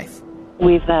her life.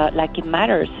 With Like It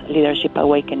Matters Leadership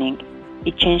Awakening,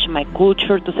 it changed my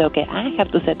culture to say, okay, I have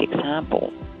to set the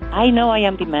example. I know I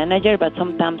am the manager, but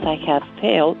sometimes I have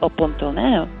failed up until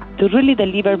now to really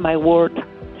deliver my word.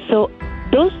 So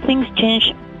those things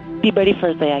changed the very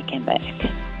first day I came back.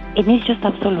 And it's just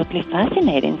absolutely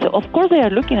fascinating. So of course they are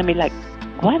looking at me like,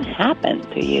 what happened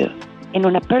to you? And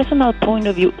on a personal point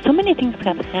of view, so many things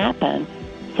have happened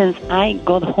since I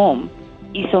got home.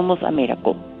 It's almost a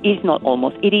miracle. It's not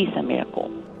almost, it is a miracle.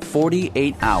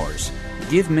 48 hours.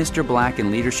 Give Mr. Black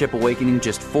and Leadership Awakening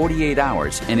just 48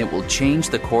 hours, and it will change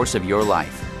the course of your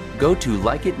life. Go to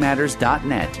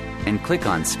likeitmatters.net and click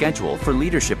on Schedule for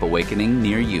Leadership Awakening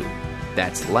near you.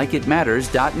 That's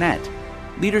likeitmatters.net.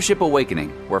 Leadership Awakening,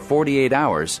 where 48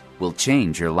 hours will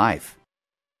change your life.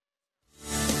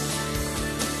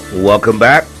 Welcome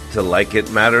back to Like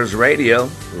It Matters Radio.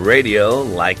 Radio,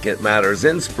 like it matters,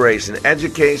 inspiration,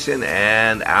 education,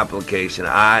 and application.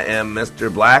 I am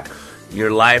Mr. Black,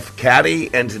 your life caddy,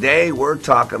 and today we're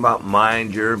talking about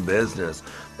mind your business.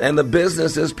 And the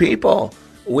business is people.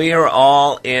 We are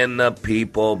all in the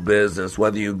people business.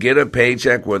 Whether you get a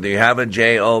paycheck, whether you have a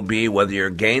job, whether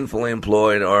you're gainfully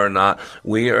employed or not,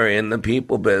 we are in the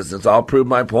people business. I'll prove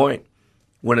my point.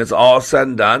 When it's all said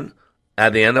and done,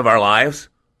 at the end of our lives,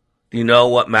 do you know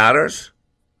what matters?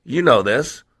 You know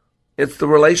this. It's the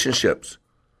relationships.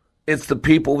 It's the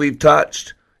people we've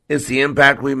touched. It's the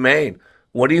impact we've made.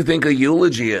 What do you think a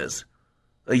eulogy is?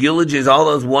 A eulogy is all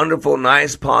those wonderful,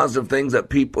 nice, positive things that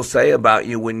people say about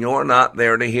you when you're not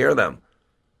there to hear them.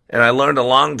 And I learned a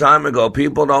long time ago,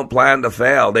 people don't plan to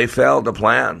fail. They fail to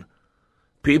plan.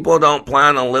 People don't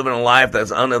plan on living a life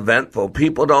that's uneventful.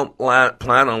 People don't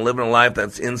plan on living a life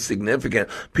that's insignificant.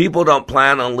 People don't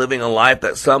plan on living a life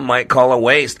that some might call a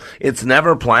waste. It's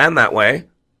never planned that way.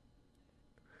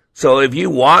 So if you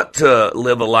want to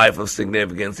live a life of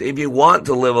significance, if you want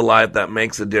to live a life that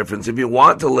makes a difference, if you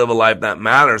want to live a life that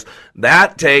matters,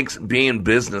 that takes being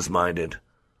business-minded.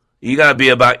 You got to be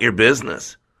about your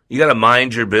business. You got to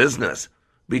mind your business,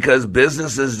 because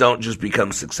businesses don't just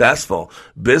become successful.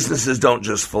 Businesses don't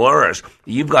just flourish.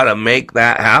 You've got to make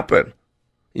that happen.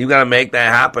 You've got to make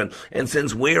that happen. And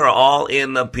since we are all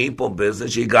in the people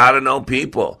business, you got to know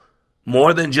people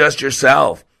more than just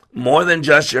yourself. More than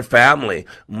just your family,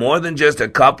 more than just a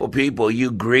couple people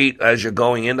you greet as you're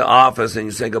going into office and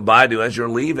you say goodbye to as you're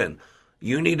leaving.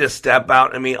 You need to step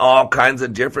out and meet all kinds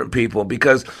of different people,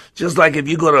 because just like if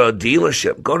you go to a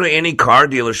dealership, go to any car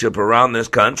dealership around this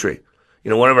country.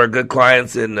 You know, one of our good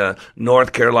clients in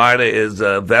North Carolina is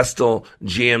Vestal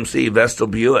GMC, Vestal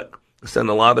Buick. They send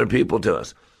a lot of their people to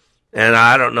us. And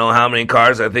I don't know how many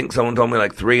cars. I think someone told me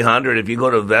like 300. If you go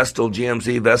to Vestal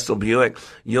GMC, Vestal Buick,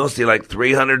 you'll see like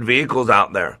 300 vehicles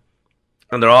out there.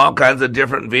 And they're all kinds of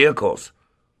different vehicles.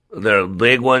 There are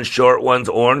big ones, short ones,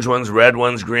 orange ones, red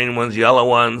ones, green ones, yellow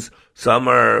ones. Some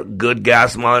are good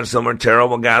gas mileage, some are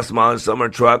terrible gas mileage, some are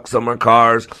trucks, some are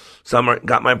cars, some are,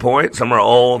 got my point? Some are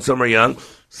old, some are young.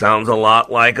 Sounds a lot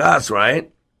like us,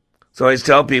 right? So I always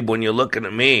tell people, when you're looking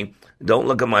at me, don't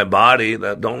look at my body.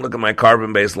 Don't look at my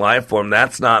carbon-based life form.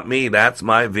 That's not me. That's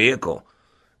my vehicle.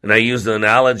 And I use the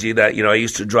analogy that, I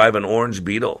used to drive an orange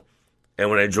Beetle. And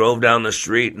when I drove down the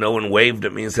street, no one waved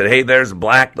at me and said, "Hey, there's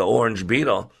Black, the orange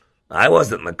Beetle." I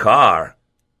wasn't in the car.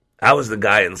 I was the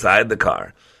guy inside the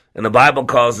car. And the Bible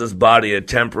calls this body a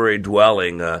temporary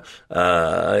dwelling.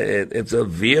 It's a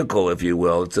vehicle, if you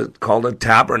will. It's called a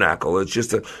tabernacle. It's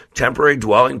just a temporary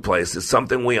dwelling place. It's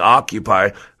something we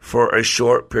occupy for a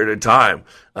short period of time.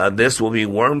 This will be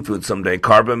worm food someday.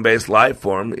 Carbon-based life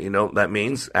form, that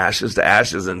means ashes to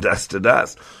ashes and dust to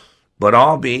dust. But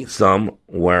I'll be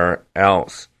somewhere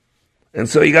else. And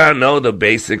so you got to know the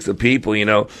basics of people.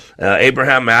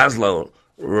 Abraham Maslow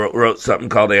wrote something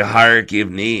called a hierarchy of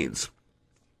needs,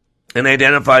 and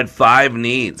identified 5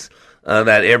 needs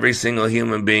that every single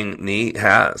human being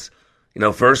has.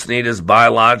 First need is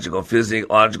biological,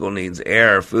 physiological needs: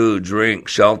 air, food, drink,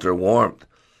 shelter, warmth.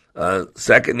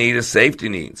 Second need is safety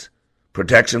needs: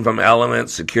 protection from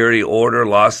elements, security, order,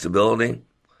 loss, stability.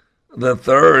 The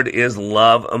third is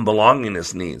love and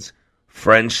belongingness needs: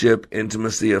 friendship,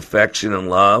 intimacy, affection, and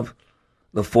love.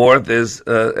 The fourth is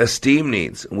esteem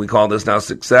needs, and we call this now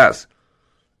success: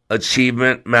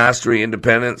 achievement, mastery,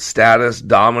 independence, status,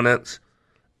 dominance.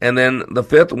 And then the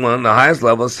fifth one, the highest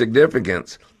level, is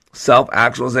significance,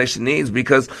 self-actualization needs,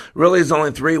 because really there's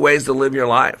only 3 ways to live your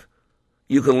life.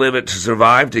 You can live it to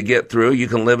survive, to get through. You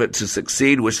can live it to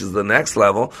succeed, which is the next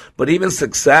level. But even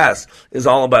success is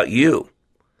all about you.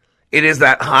 It is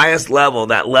that highest level,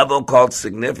 that level called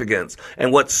significance.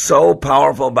 And what's so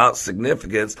powerful about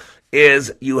significance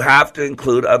is you have to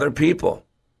include other people.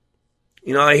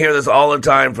 I hear this all the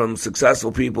time from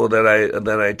successful people that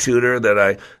I tutor,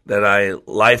 that I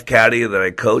life caddy, that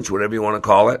I coach, whatever you want to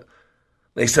call it.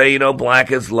 They say,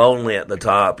 Black is lonely at the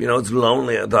top. It's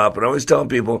lonely at the top. And I always tell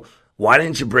people, why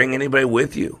didn't you bring anybody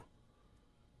with you?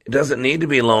 It doesn't need to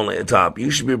be lonely at the top.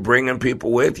 You should be bringing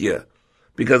people with you,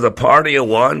 because a party of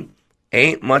one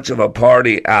ain't much of a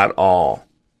party at all.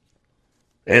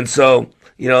 And so,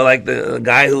 like the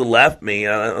guy who left me,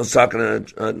 I was talking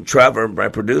to Trevor, my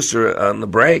producer, on the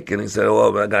break, and he said,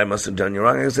 "Oh, that guy must have done you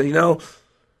wrong." I said,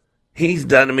 he's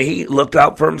done to me. He looked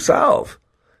out for himself.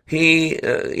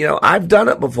 I've done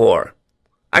it before.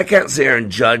 I can't sit here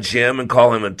and judge him and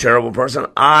call him a terrible person.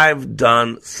 I've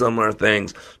done similar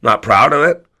things. Not proud of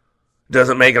it.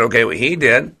 Doesn't make it okay what he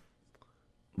did.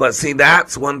 But see,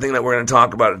 that's one thing that we're going to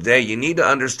talk about today. You need to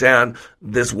understand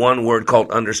this one word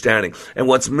called understanding. And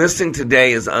what's missing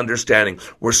today is understanding.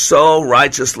 We're so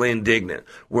righteously indignant.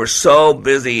 We're so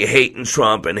busy hating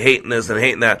Trump and hating this and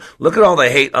hating that. Look at all the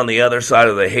hate on the other side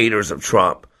of the haters of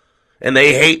Trump. And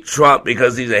they hate Trump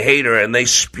because he's a hater, and they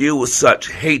spew with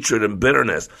such hatred and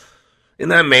bitterness. Isn't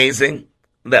that amazing?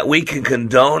 That we can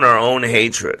condone our own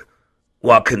hatred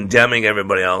while condemning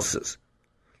everybody else's.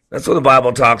 That's what the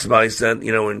Bible talks about. He said,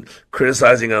 when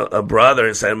criticizing a brother,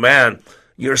 and said, "Man,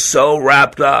 you're so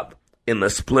wrapped up in the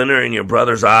splinter in your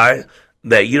brother's eye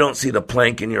that you don't see the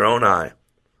plank in your own eye."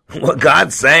 What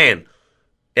God's saying,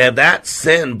 if that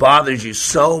sin bothers you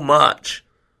so much,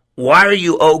 why are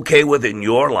you okay with it in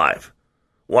your life?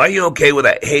 Why are you okay with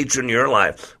that hatred in your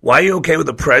life? Why are you okay with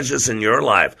the prejudice in your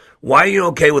life? Why are you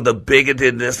okay with the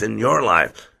bigotedness in your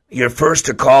life? You're first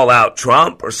to call out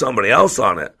Trump or somebody else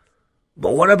on it.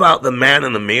 But what about the man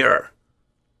in the mirror?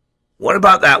 What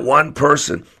about that one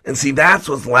person? And see, that's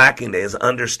what's lacking today, is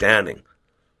understanding.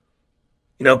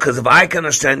 Because if I can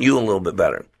understand you a little bit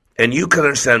better, and you can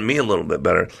understand me a little bit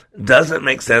better, doesn't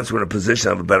make sense. We're in a position to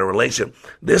have a better relationship.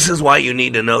 This is why you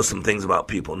need to know some things about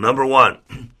people. Number one,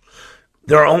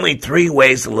 there are only 3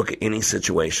 ways to look at any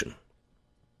situation.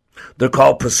 They're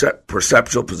called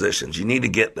perceptual positions. You need to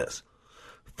get this.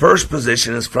 First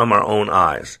position is from our own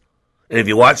eyes. And if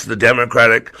you watch the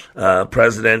Democratic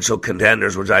presidential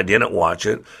contenders, which I didn't watch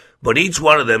it, but each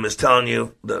one of them is telling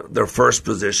you their first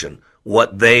position,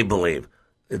 what they believe.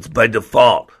 It's by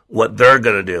default, what they're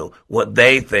going to do, what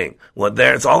they think,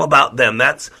 it's all about them.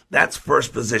 That's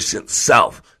first position,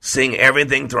 self, seeing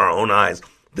everything through our own eyes.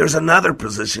 There's another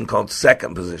position called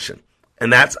second position,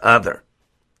 and that's other.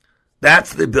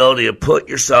 That's the ability to put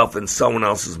yourself in someone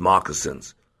else's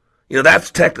moccasins.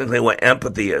 That's technically what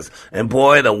empathy is. And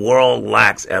boy, the world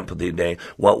lacks empathy today.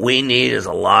 What we need is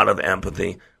a lot of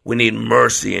empathy. We need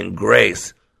mercy and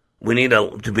grace. We need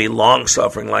to be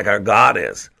long-suffering like our God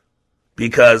is.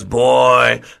 Because,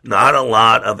 boy, not a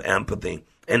lot of empathy.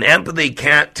 And empathy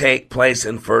can't take place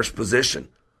in first position.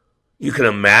 You can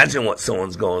imagine what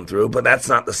someone's going through, but that's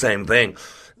not the same thing.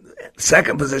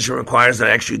 Second position requires that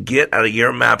I actually get out of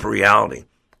your map of reality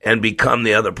and become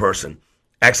the other person.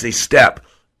 Actually step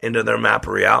into their map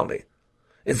of reality.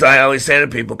 I always say to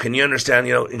people, can you understand,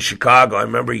 in Chicago, I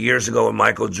remember years ago when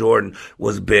Michael Jordan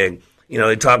was big,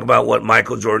 they talk about what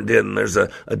Michael Jordan did, and there's a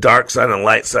dark side and a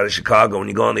light side of Chicago. When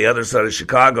you go on the other side of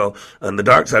Chicago, on the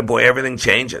dark side, boy, everything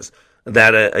changes.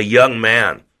 That a young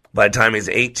man, by the time he's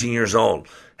 18 years old,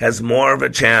 has more of a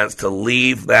chance to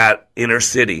leave that inner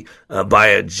city by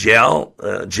a jail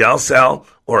cell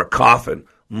or a coffin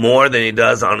more than he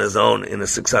does on his own in a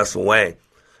successful way.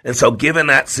 And so given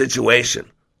that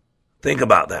situation, think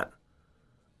about that.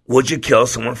 Would you kill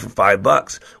someone for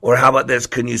 $5? Or how about this?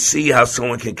 Can you see how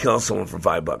someone can kill someone for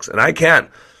 $5? And I can.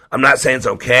 I'm not saying it's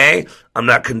okay. I'm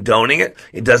not condoning it.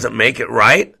 It doesn't make it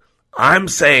right. I'm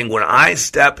saying when I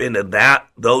step into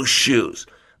those shoes,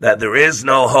 that there is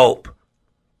no hope,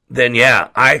 then yeah,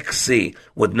 I see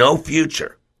with no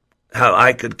future how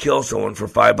I could kill someone for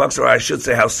 $5, or I should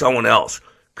say how someone else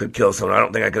could kill someone. I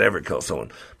don't think I could ever kill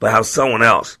someone, but how someone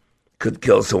else could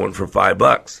kill someone for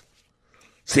 $5.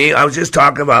 See, I was just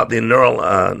talking about the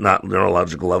not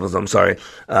neurological levels,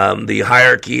 the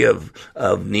hierarchy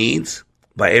of needs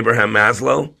by Abraham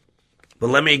Maslow. But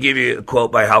let me give you a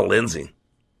quote by Hal Lindsey.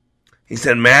 He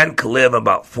said, man could live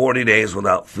about 40 days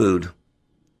without food,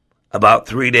 about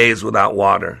 3 days without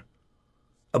water,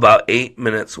 about 8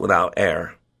 minutes without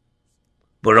air,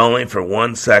 but only for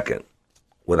 1 second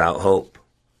without hope.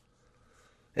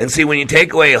 And see, when you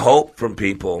take away hope from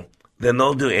people, then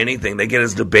they'll do anything. They get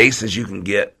as debased as you can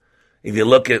get. If you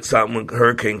look at something like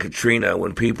Hurricane Katrina,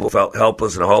 when people felt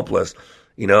helpless and hopeless,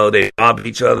 they rob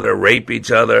each other, rape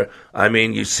each other. I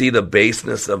mean, you see the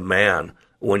baseness of man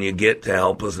when you get to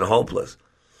helpless and hopeless.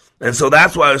 And so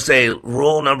that's why I would say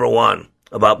rule number 1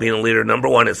 about being a leader. Number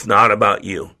 1, it's not about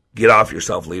you. Get off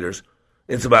yourself, leaders.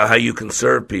 It's about how you can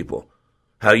serve people,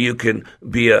 how you can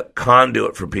be a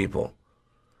conduit for people.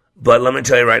 But let me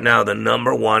tell you right now, the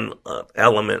number 1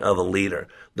 element of a leader,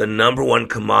 the number 1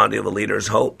 commodity of a leader is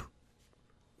hope.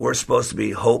 We're supposed to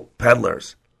be hope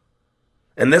peddlers.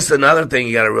 And this is another thing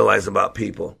you got to realize about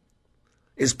people,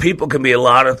 is people can be a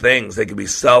lot of things. They can be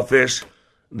selfish.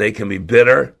 They can be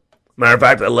bitter. Matter of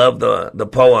fact, I love the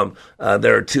poem,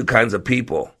 There Are Two Kinds of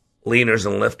People, Leaners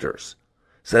and Lifters.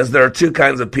 It says, there are 2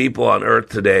 kinds of people on earth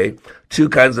today, 2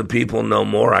 kinds of people no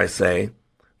more, I say.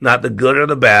 Not the good or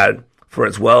the bad, for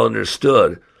it's well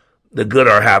understood. The good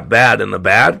are half bad, and the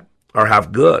bad are half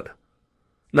good.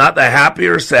 Not the happy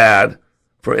or sad,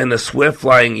 for in the swift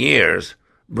flying years,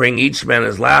 bring each man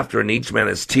his laughter and each man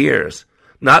his tears.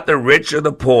 Not the rich or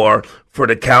the poor, for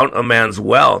to count a man's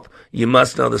wealth, you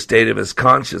must know the state of his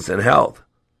conscience and health.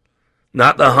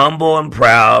 Not the humble and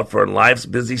proud, for in life's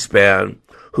busy span,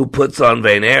 who puts on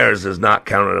vain airs is not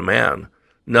counted a man.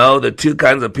 No, the 2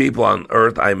 kinds of people on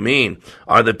earth, I mean,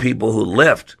 are the people who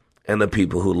lift and the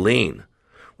people who lean.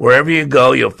 Wherever you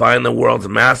go, you'll find the world's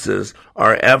masses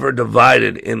are ever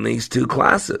divided in these 2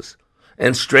 classes.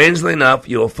 And strangely enough,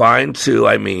 you'll find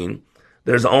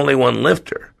there's only 1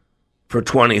 lifter for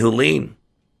 20 who lean.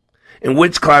 In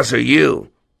which class are you?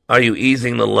 Are you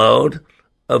easing the load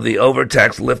of the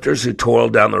overtaxed lifters who toil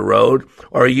down the road?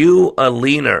 Or are you a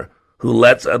leaner who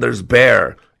lets others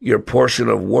bear your portion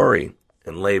of worry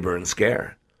and labor and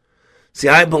scare? See,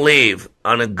 I believe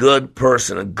on a good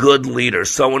person, a good leader,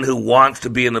 someone who wants to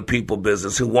be in the people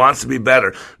business, who wants to be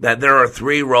better, that there are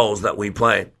 3 roles that we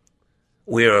play.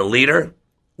 We are a leader,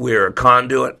 we are a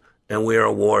conduit, and we are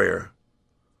a warrior.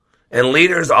 And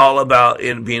leader is all about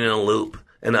being in a loop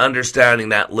and understanding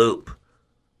that loop.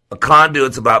 A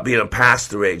conduit's about being a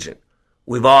pass-through agent.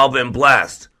 We've all been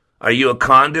blessed. Are you a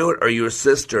conduit or are you a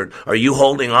cistern? Are you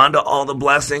holding on to all the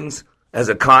blessings as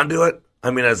a conduit?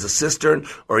 As a cistern,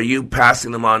 or are you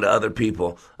passing them on to other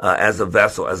people as a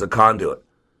vessel, as a conduit?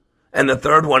 And the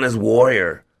third one is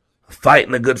warrior,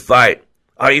 fighting the good fight.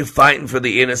 Are you fighting for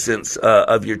the innocence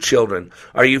of your children?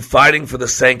 Are you fighting for the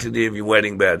sanctity of your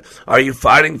wedding bed? Are you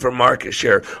fighting for market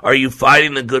share? Are you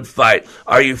fighting the good fight?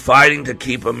 Are you fighting to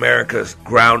keep America's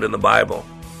ground in the Bible?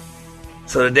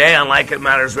 So today on Like It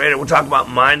Matters Radio, we're talking about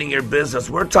minding your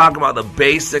business. We're talking about the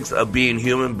basics of being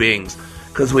human beings.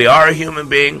 Because we are a human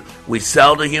being, we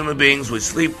sell to human beings, we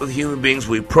sleep with human beings,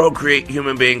 we procreate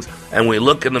human beings, and we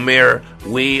look in the mirror,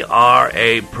 we are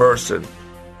a person.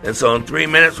 And so in 3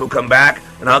 minutes we'll come back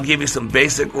and I'll give you some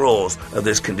basic rules of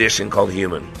this condition called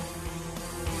human.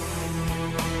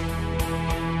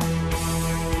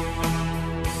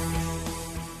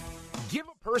 Give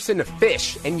a person a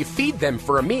fish and you feed them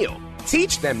for a meal.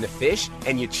 Teach them to fish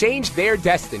and you change their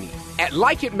destiny. At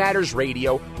Like It Matters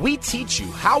Radio, we teach you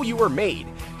how you are made,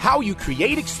 how you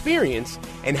create experience,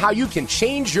 and how you can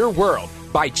change your world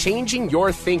by changing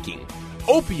your thinking.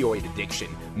 Opioid addiction,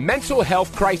 mental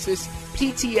health crisis,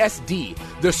 PTSD,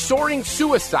 the soaring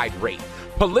suicide rate,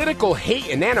 political hate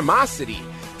and animosity.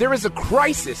 There is a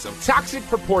crisis of toxic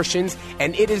proportions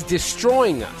and it is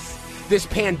destroying us. This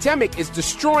pandemic is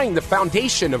destroying the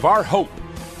foundation of our hope.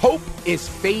 Hope is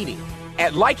fading.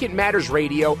 At Like It Matters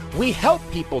Radio, we help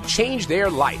people change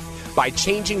their life by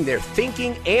changing their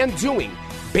thinking and doing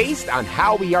based on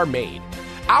how we are made.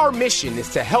 Our mission is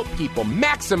to help people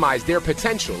maximize their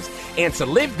potentials and to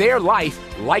live their life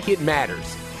like it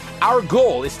matters. Our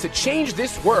goal is to change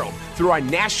this world through our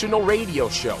national radio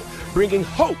show, bringing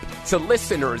hope to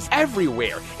listeners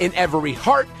everywhere in every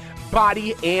heart,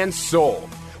 body, and soul.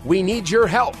 We need your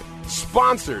help,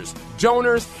 sponsors,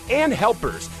 donors, and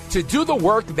helpers to do the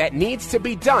work that needs to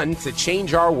be done to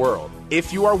change our world.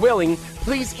 If you are willing,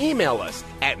 please email us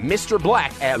at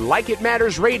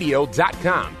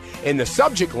MrBlack@LikeItMattersRadio.com. In the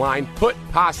subject line, put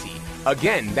Posse.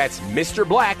 Again, that's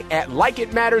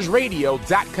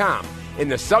MrBlack@LikeItMattersRadio.com. In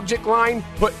the subject line,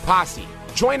 put Posse.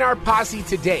 Join our posse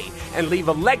today and leave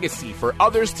a legacy for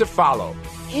others to follow.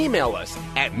 Email us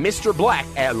at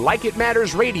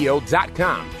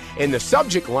MrBlack@LikeItMattersRadio.com. In the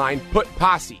subject line, put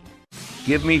Posse.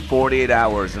 Give me 48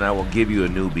 hours and I will give you a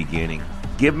new beginning.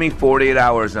 Give me 48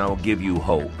 hours and I will give you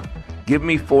hope. Give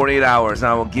me 48 hours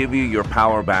and I will give you your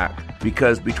power back.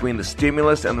 Because between the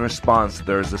stimulus and the response,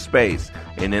 there is a space.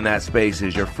 And in that space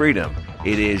is your freedom.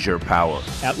 It is your power.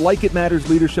 At Like It Matters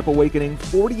Leadership Awakening,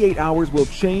 48 hours will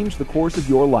change the course of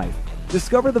your life.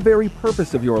 Discover the very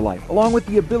purpose of your life, along with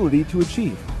the ability to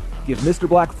achieve. Give Mr.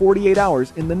 Black 48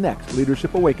 hours in the next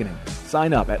Leadership Awakening.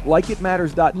 Sign up at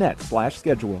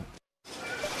likeitmatters.net/schedule.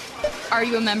 Are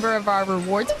you a member of our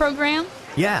rewards program?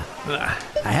 Yeah,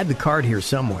 I had the card here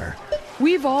somewhere.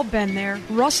 We've all been there,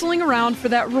 rustling around for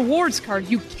that rewards card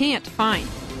you can't find.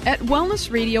 At Wellness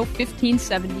Radio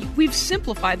 1570, we've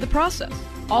simplified the process.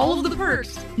 All of the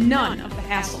perks, none of the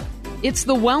hassle. It's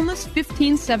the Wellness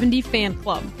 1570 Fan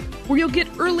Club, where you'll get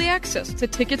early access to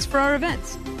tickets for our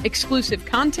events, exclusive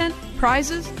content,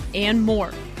 prizes, and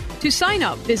more. To sign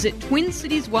up, visit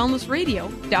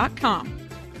TwinCitiesWellnessRadio.com.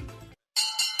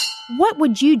 What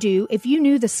would you do if you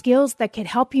knew the skills that could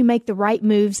help you make the right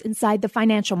moves inside the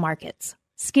financial markets?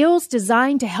 Skills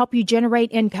designed to help you generate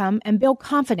income and build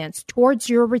confidence towards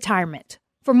your retirement.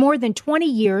 For more than 20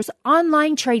 years,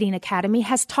 Online Trading Academy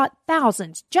has taught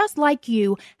thousands just like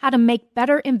you how to make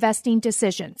better investing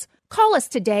decisions. Call us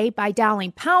today by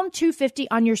dialing pound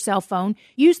 250 on your cell phone.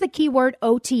 Use the keyword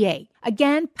OTA.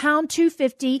 Again, pound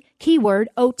 250, keyword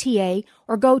OTA,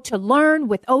 or go to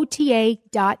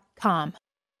learnwithota.com.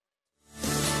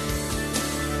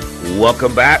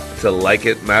 Welcome back to Like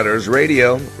It Matters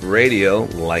Radio. Radio,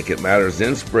 like it matters,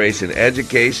 inspiration,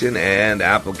 education, and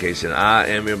application. I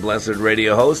am your blessed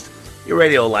radio host, your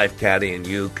radio life caddy, and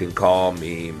you can call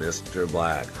me Mr.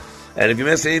 Black. And if you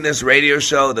miss any of this radio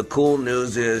show, the cool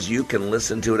news is you can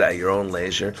listen to it at your own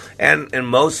leisure. And in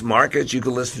most markets, you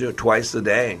can listen to it twice a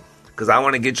day. Because I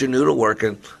want to get your noodle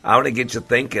working. I want to get you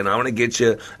thinking. I want to get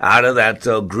you out of that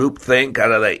group think,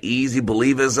 out of that easy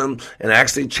believism, and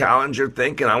actually challenge your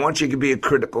thinking. I want you to be a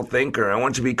critical thinker. I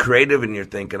want you to be creative in your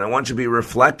thinking. I want you to be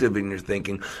reflective in your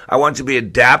thinking. I want you to be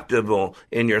adaptable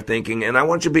in your thinking. And I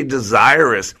want you to be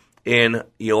desirous in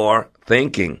your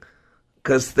thinking.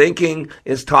 Because thinking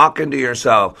is talking to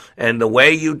yourself. And the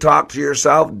way you talk to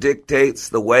yourself dictates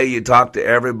the way you talk to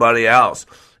everybody else.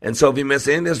 And so if you miss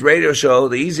any of this radio show,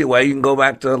 the easy way, you can go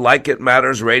back to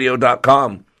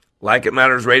likeitmattersradio.com.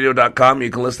 LikeItMattersRadio.com.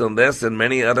 You can listen to this and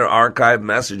many other archived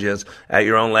messages at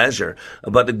your own leisure.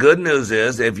 But the good news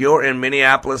is, if you're in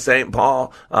Minneapolis, St.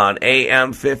 Paul on AM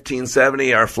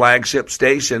 1570, our flagship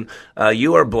station,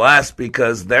 you are blessed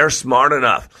because they're smart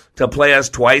enough to play us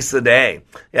twice a day.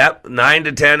 Yep, 9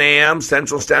 to 10 a.m.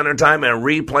 Central Standard Time, and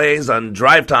replays on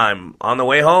drive time on the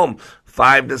way home,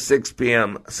 5 to 6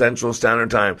 p.m. Central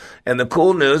Standard Time. And the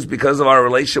cool news, because of our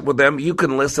relationship with them, you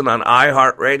can listen on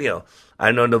iHeartRadio.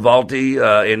 I know Navalti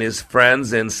and his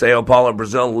friends in Sao Paulo,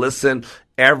 Brazil, listen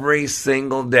every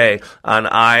single day on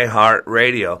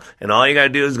iHeartRadio. And all you got to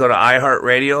do is go to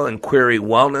iHeartRadio and query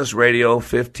Wellness Radio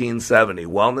 1570.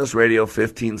 Wellness Radio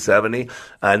 1570.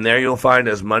 And there you'll find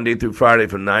us Monday through Friday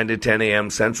from 9 to 10 a.m.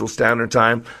 Central Standard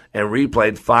Time and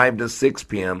replayed 5 to 6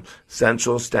 p.m.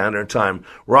 Central Standard Time.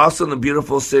 We're also in the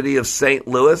beautiful city of St.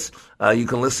 Louis. You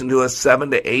can listen to us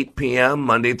 7 to 8 p.m.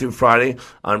 Monday through Friday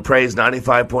on Praise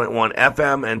 95.1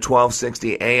 FM and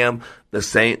 1260 a.m. the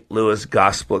St. Louis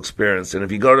Gospel Experience. And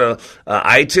if you go to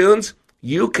iTunes,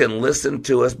 you can listen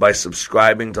to us by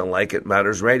subscribing to Like It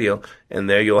Matters Radio, and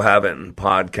there you'll have it in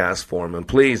podcast form. And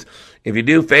please, if you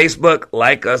do Facebook,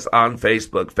 like us on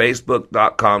Facebook,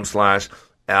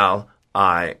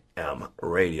 facebook.com/LIM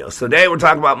Radio. So today we're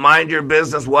talking about mind your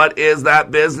business. What is that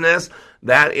business?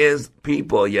 That is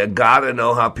people. You got to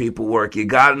know how people work. You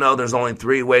got to know there's only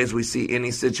 3 ways we see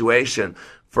any situation.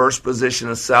 First position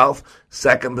is self,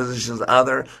 second position is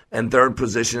other, and third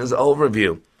position is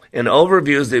overview. And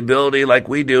overview is the ability, like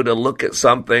we do, to look at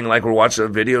something like we're watching a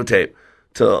videotape,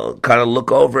 to kind of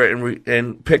look over it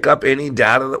and pick up any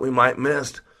data that we might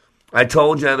miss. I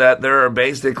told you that there are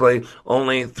basically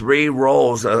only 3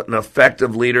 roles an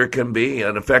effective leader can be,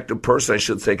 an effective person, I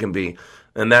should say, can be.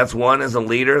 And that's 1 as a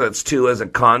leader, that's 2 as a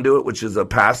conduit, which is a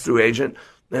pass-through agent,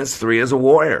 and that's 3 as a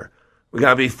warrior. We got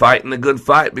to be fighting the good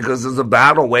fight because there's a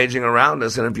battle waging around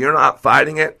us. And if you're not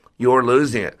fighting it, you're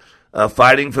losing it.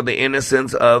 Fighting for the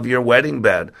innocence of your wedding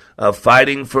bed.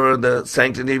 Fighting for the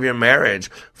sanctity of your marriage.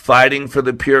 Fighting for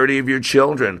the purity of your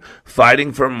children.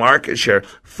 Fighting for market share.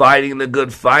 Fighting the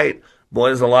good fight. Boy,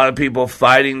 there's a lot of people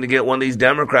fighting to get one of these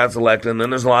Democrats elected. And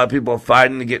then there's a lot of people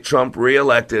fighting to get Trump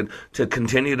reelected to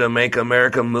continue to make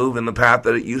America move in the path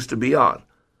that it used to be on.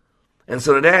 And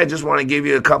so today I just want to give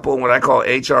you a couple of what I call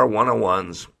HR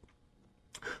 101s.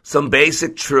 Some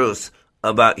basic truths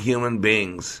about human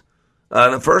beings.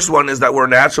 The first one is that we're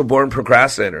natural born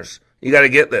procrastinators. You got to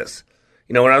get this.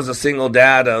 You know, when I was a single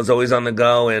dad, I was always on the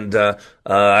go, and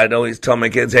I'd always tell my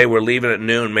kids, hey, we're leaving at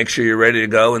noon. Make sure you're ready to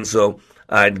go. And so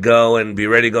I'd go and be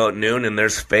ready to go at noon, and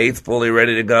there's Faith fully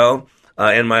ready to go.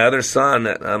 And my other son,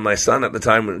 my son at the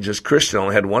time, just Christian, I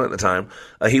only had one at the time,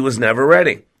 he was never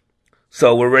ready.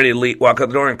 So we're ready to walk out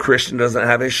the door, and Christian doesn't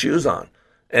have his shoes on.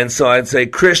 And so I'd say,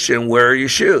 Christian, where are your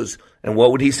shoes? And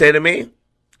what would he say to me?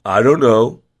 I don't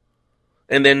know.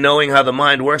 And then knowing how the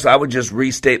mind works, I would just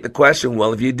restate the question,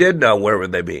 well, if you did know, where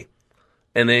would they be?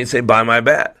 And then he'd say, by my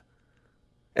bed.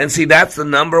 And see, that's the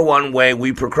number one way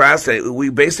we procrastinate. We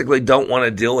basically don't want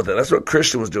to deal with it. That's what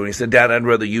Christian was doing. He said, Dad, I'd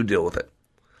rather you deal with it.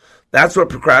 That's what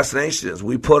procrastination is.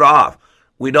 We put off.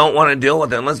 We don't want to deal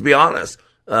with it. And let's be honest.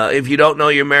 If you don't know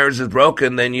your marriage is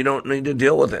broken, then you don't need to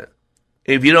deal with it.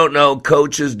 If you don't know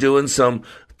coach is doing some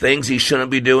things he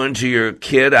shouldn't be doing to your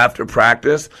kid after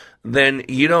practice, then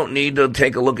you don't need to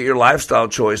take a look at your lifestyle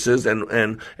choices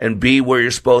and be where you're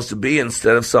supposed to be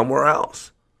instead of somewhere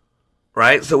else.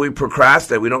 Right? So we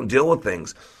procrastinate. We don't deal with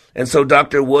things. And so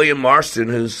Dr. William Marston,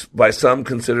 who's by some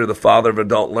considered the father of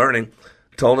adult learning,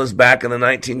 told us back in the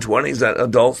 1920s that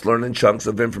adults learn in chunks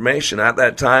of information. At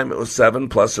that time, it was 7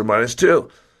 plus or minus 2.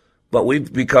 But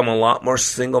we've become a lot more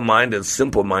single-minded,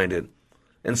 simple-minded.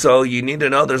 And so you need to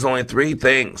know there's only 3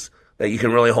 things that you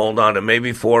can really hold on to,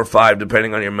 maybe 4 or 5,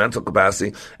 depending on your mental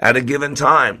capacity, at a given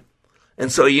time. And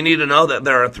so you need to know that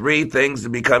there are 3 things to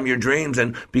become your dreams.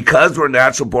 And because we're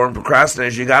natural-born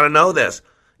procrastinators, you got to know this.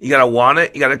 You got to want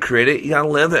it, you got to create it, you got to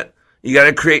live it. You got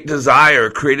to create desire,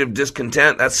 creative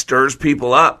discontent. That stirs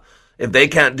people up. If they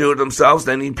can't do it themselves,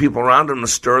 they need people around them to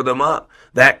stir them up.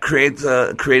 That creates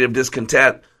creative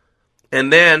discontent.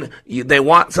 And then they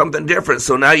want something different.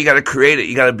 So now you got to create it.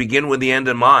 You got to begin with the end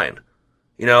in mind.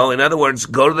 You know, in other words,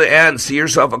 go to the end. See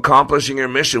yourself accomplishing your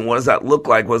mission. What does that look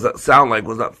like? What does that sound like?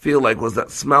 What does that feel like? What does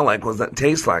that smell like? What does that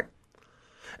taste like?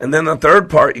 And then the third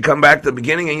part, you come back to the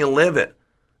beginning and you live it.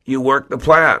 You work the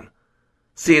plan.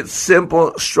 See, it's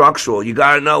simple, structural. You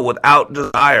got to know without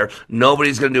desire,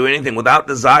 nobody's going to do anything. Without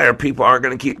desire, people aren't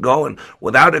going to keep going.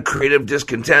 Without a creative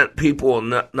discontent, people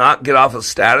will not get off of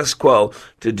status quo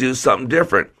to do something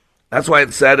different. That's why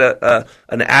it said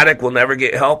an addict will never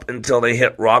get help until they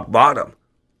hit rock bottom.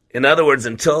 In other words,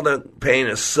 until the pain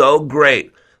is so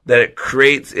great that it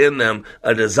creates in them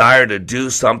a desire to do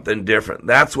something different.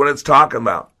 That's what it's talking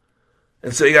about.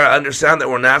 And so you got to understand that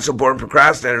we're natural born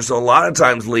procrastinators. So a lot of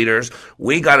times, leaders,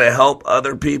 we got to help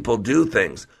other people do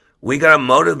things. We got to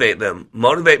motivate them.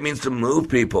 Motivate means to move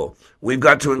people. We've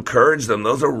got to encourage them.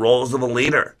 Those are roles of a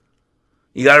leader.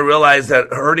 You got to realize that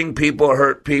hurting people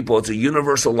hurt people. It's a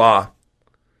universal law.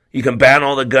 You can ban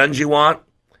all the guns you want.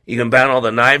 You can ban all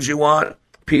the knives you want.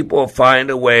 People find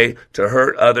a way to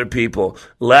hurt other people.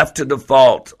 Left to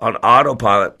default on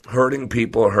autopilot, hurting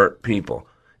people hurt people.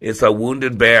 It's a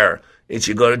wounded bear. It's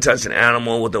you go to touch an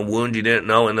animal with a wound you didn't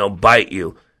know and they'll bite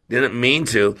you. Didn't mean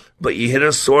to, but you hit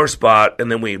a sore spot and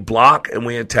then we block and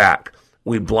we attack.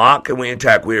 We block and we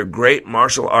attack. We are great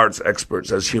martial arts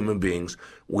experts as human beings.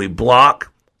 We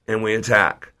block and we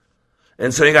attack.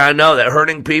 And so you got to know that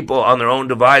hurting people on their own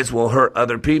device will hurt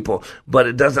other people, but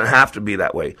it doesn't have to be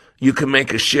that way. You can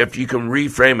make a shift. You can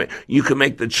reframe it. You can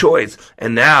make the choice.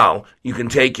 And now you can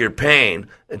take your pain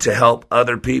to help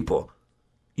other people.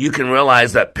 You can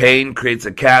realize that pain creates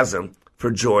a chasm for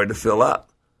joy to fill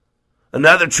up.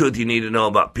 Another truth you need to know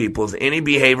about people is any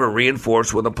behavior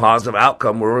reinforced with a positive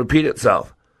outcome will repeat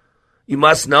itself. You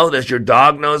must know this. Your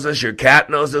dog knows this. Your cat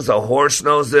knows this. A horse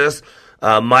knows this.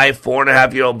 My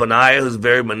 4.5-year-old Benaiah, who's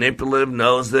very manipulative,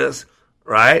 knows this,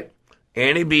 right?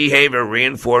 Any behavior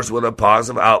reinforced with a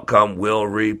positive outcome will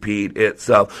repeat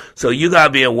itself. So you got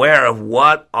to be aware of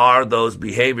what are those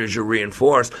behaviors you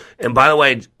reinforce. And by the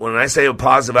way, when I say a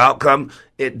positive outcome,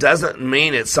 it doesn't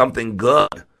mean it's something good.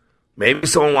 Maybe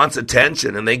someone wants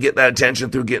attention and they get that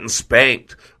attention through getting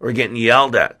spanked or getting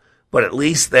yelled at. But at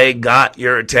least they got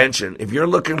your attention. If you're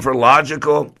looking for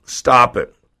logical, stop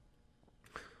it.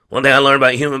 One thing I learned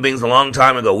about human beings a long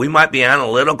time ago, we might be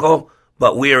analytical,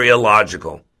 but we are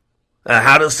illogical.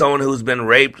 How does someone who's been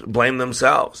raped blame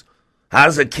themselves? How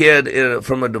does a kid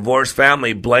from a divorced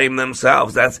family blame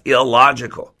themselves? That's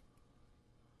illogical.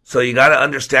 So you got to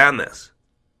understand this.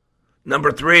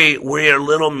 Number 3, we are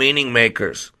little meaning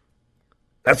makers.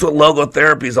 That's what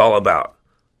logotherapy is all about.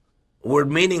 We're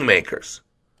meaning makers.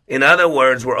 In other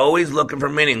words, we're always looking for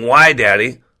meaning. Why,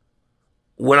 Daddy?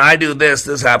 When I do this,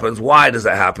 this happens. Why does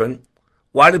it happen?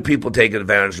 Why do people take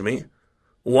advantage of me?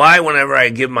 Why, whenever I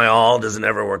give my all, does it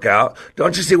never work out?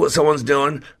 Don't you see what someone's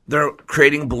doing? They're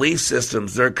creating belief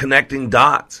systems. They're connecting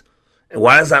dots. And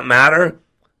why does that matter?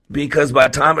 Because by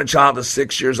the time a child is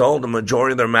 6 years old, the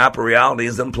majority of their map of reality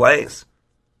is in place.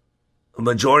 The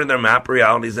majority of their map of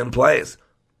reality is in place.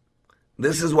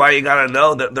 This is why you got to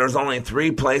know that there's only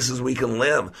 3 places we can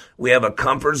live. We have a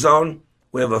comfort zone,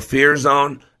 we have a fear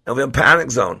zone, and we have a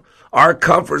panic zone. Our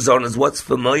comfort zone is what's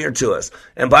familiar to us.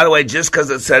 And by the way, just because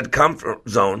it said comfort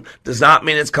zone does not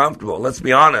mean it's comfortable. Let's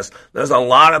be honest. There's a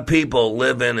lot of people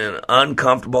living an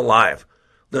uncomfortable life.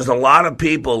 There's a lot of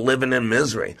people living in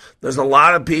misery. There's a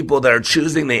lot of people that are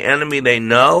choosing the enemy they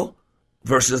know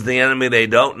versus the enemy they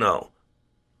don't know.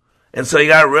 And so you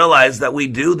got to realize that we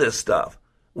do this stuff.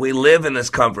 We live in this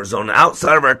comfort zone.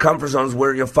 Outside of our comfort zone is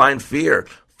where you'll find fear.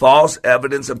 False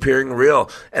evidence appearing real.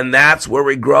 And that's where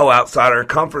we grow outside our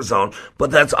comfort zone.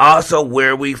 But that's also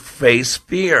where we face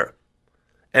fear.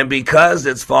 And because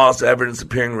it's false evidence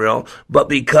appearing real, but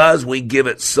because we give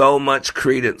it so much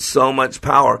credence, so much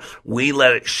power, we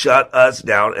let it shut us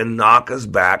down and knock us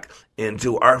back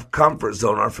into our comfort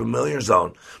zone, our familiar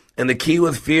zone. And the key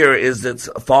with fear is it's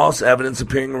false evidence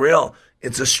appearing real.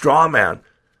 It's a straw man.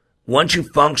 Once you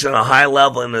function at a high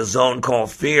level in a zone called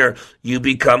fear, you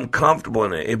become comfortable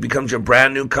in it. It becomes your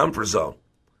brand new comfort zone.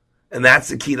 And that's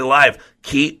the key to life.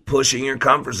 Keep pushing your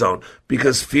comfort zone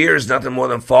because fear is nothing more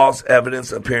than false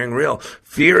evidence appearing real.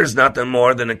 Fear is nothing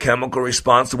more than a chemical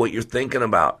response to what you're thinking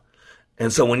about.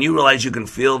 And so when you realize you can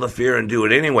feel the fear and do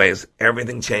it anyways,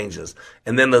 everything changes.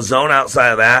 And then the zone outside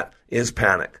of that is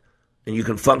panic. And you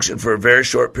can function for a very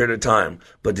short period of time,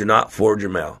 but do not forward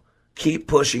your mail. Keep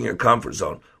pushing your comfort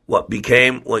zone. What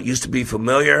used to be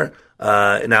familiar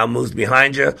now moves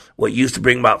behind you. What used to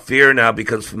bring about fear now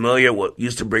becomes familiar. What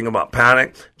used to bring about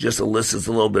panic just elicits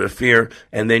a little bit of fear,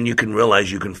 and then you can realize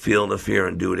you can feel the fear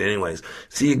and do it anyways.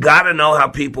 So you got to know how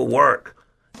people work.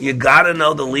 You got to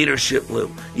know the leadership loop.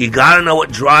 You got to know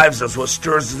what drives us, what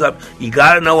stirs us up. You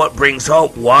got to know what brings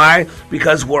hope. Why?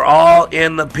 Because we're all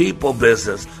in the people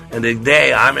business. And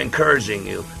today I'm encouraging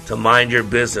you to mind your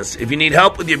business. If you need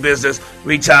help with your business,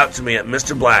 reach out to me at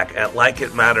Mr. Black at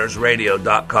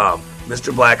LikeItMattersRadio.com.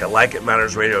 Mr. Black at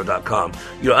LikeItMattersRadio.com.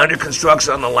 You're under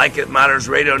construction on the Like It Matters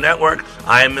Radio Network.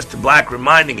 I am Mr. Black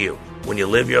reminding you, when you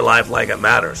live your life like it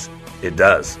matters, it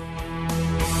does.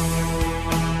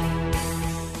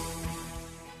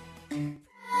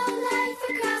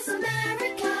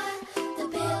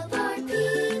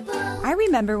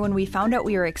 remember when we found out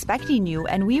we were expecting you,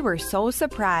 and we were so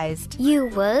surprised. You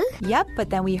were? Yep, but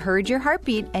then we heard your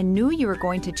heartbeat and knew you were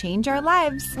going to change our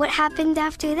lives. What happened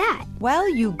after that?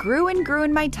 Well, you grew and grew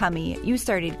in my tummy. You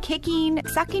started kicking,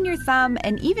 sucking your thumb,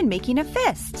 and even making a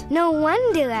fist. No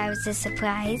wonder I was a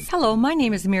surprise. Hello, my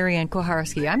name is Marianne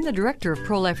Koharski. I'm the director of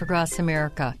Pro-Life Across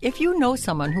America. If you know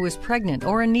someone who is pregnant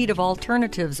or in need of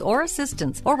alternatives or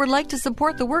assistance or would like to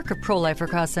support the work of Pro-Life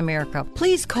Across America,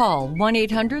 please call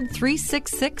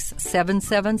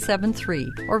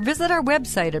 1-800-366-7773 or visit our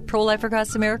website at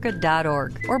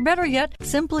prolifeacrossamerica.org. Or better yet,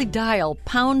 simply dial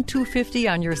pound 250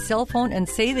 on your cell phone and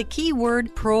say the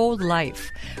keyword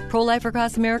pro-life. Pro-Life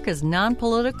Across America is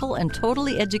non-political and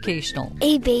totally educational.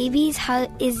 A baby's heart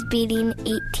is beating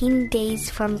 18 days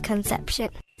from conception.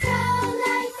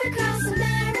 Pro-life across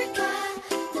America,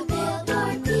 the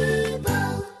Billboard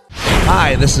people.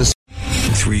 Hi, this is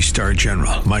 3-star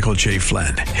General Michael J.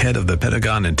 Flynn, head of the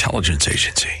Pentagon Intelligence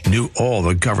Agency, knew all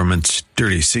the government's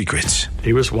dirty secrets.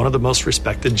 He was one of the most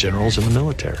respected generals in the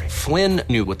military. Flynn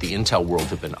knew what the intel world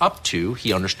had been up to.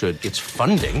 He understood its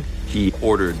funding. He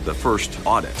ordered the first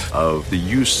audit of the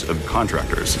use of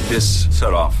contractors. This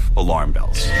set off alarm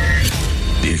bells.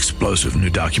 The explosive new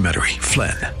documentary,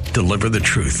 Flynn, Deliver the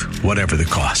Truth, Whatever the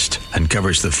Cost,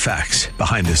 uncovers the facts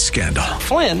behind this scandal.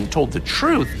 Flynn told the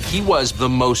truth. He was the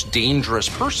most dangerous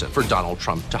person for Donald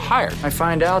Trump to hire. I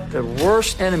find out the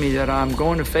worst enemy that I'm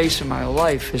going to face in my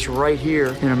life is right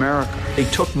here in America. They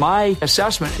took my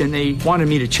assessment and they wanted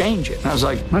me to change it. And I was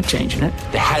like, I'm not changing it.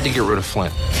 They had to get rid of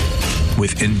Flynn.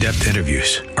 With in-depth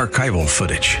interviews, archival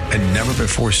footage, and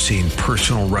never-before-seen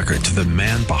personal records of the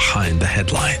man behind the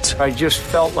headlines. I just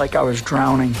felt like I was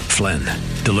drowning. Flynn,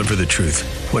 Deliver the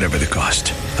Truth, Whatever the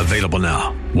Cost. Available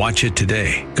now. Watch it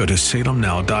today. Go to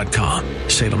salemnow.com.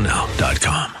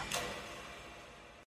 salemnow.com.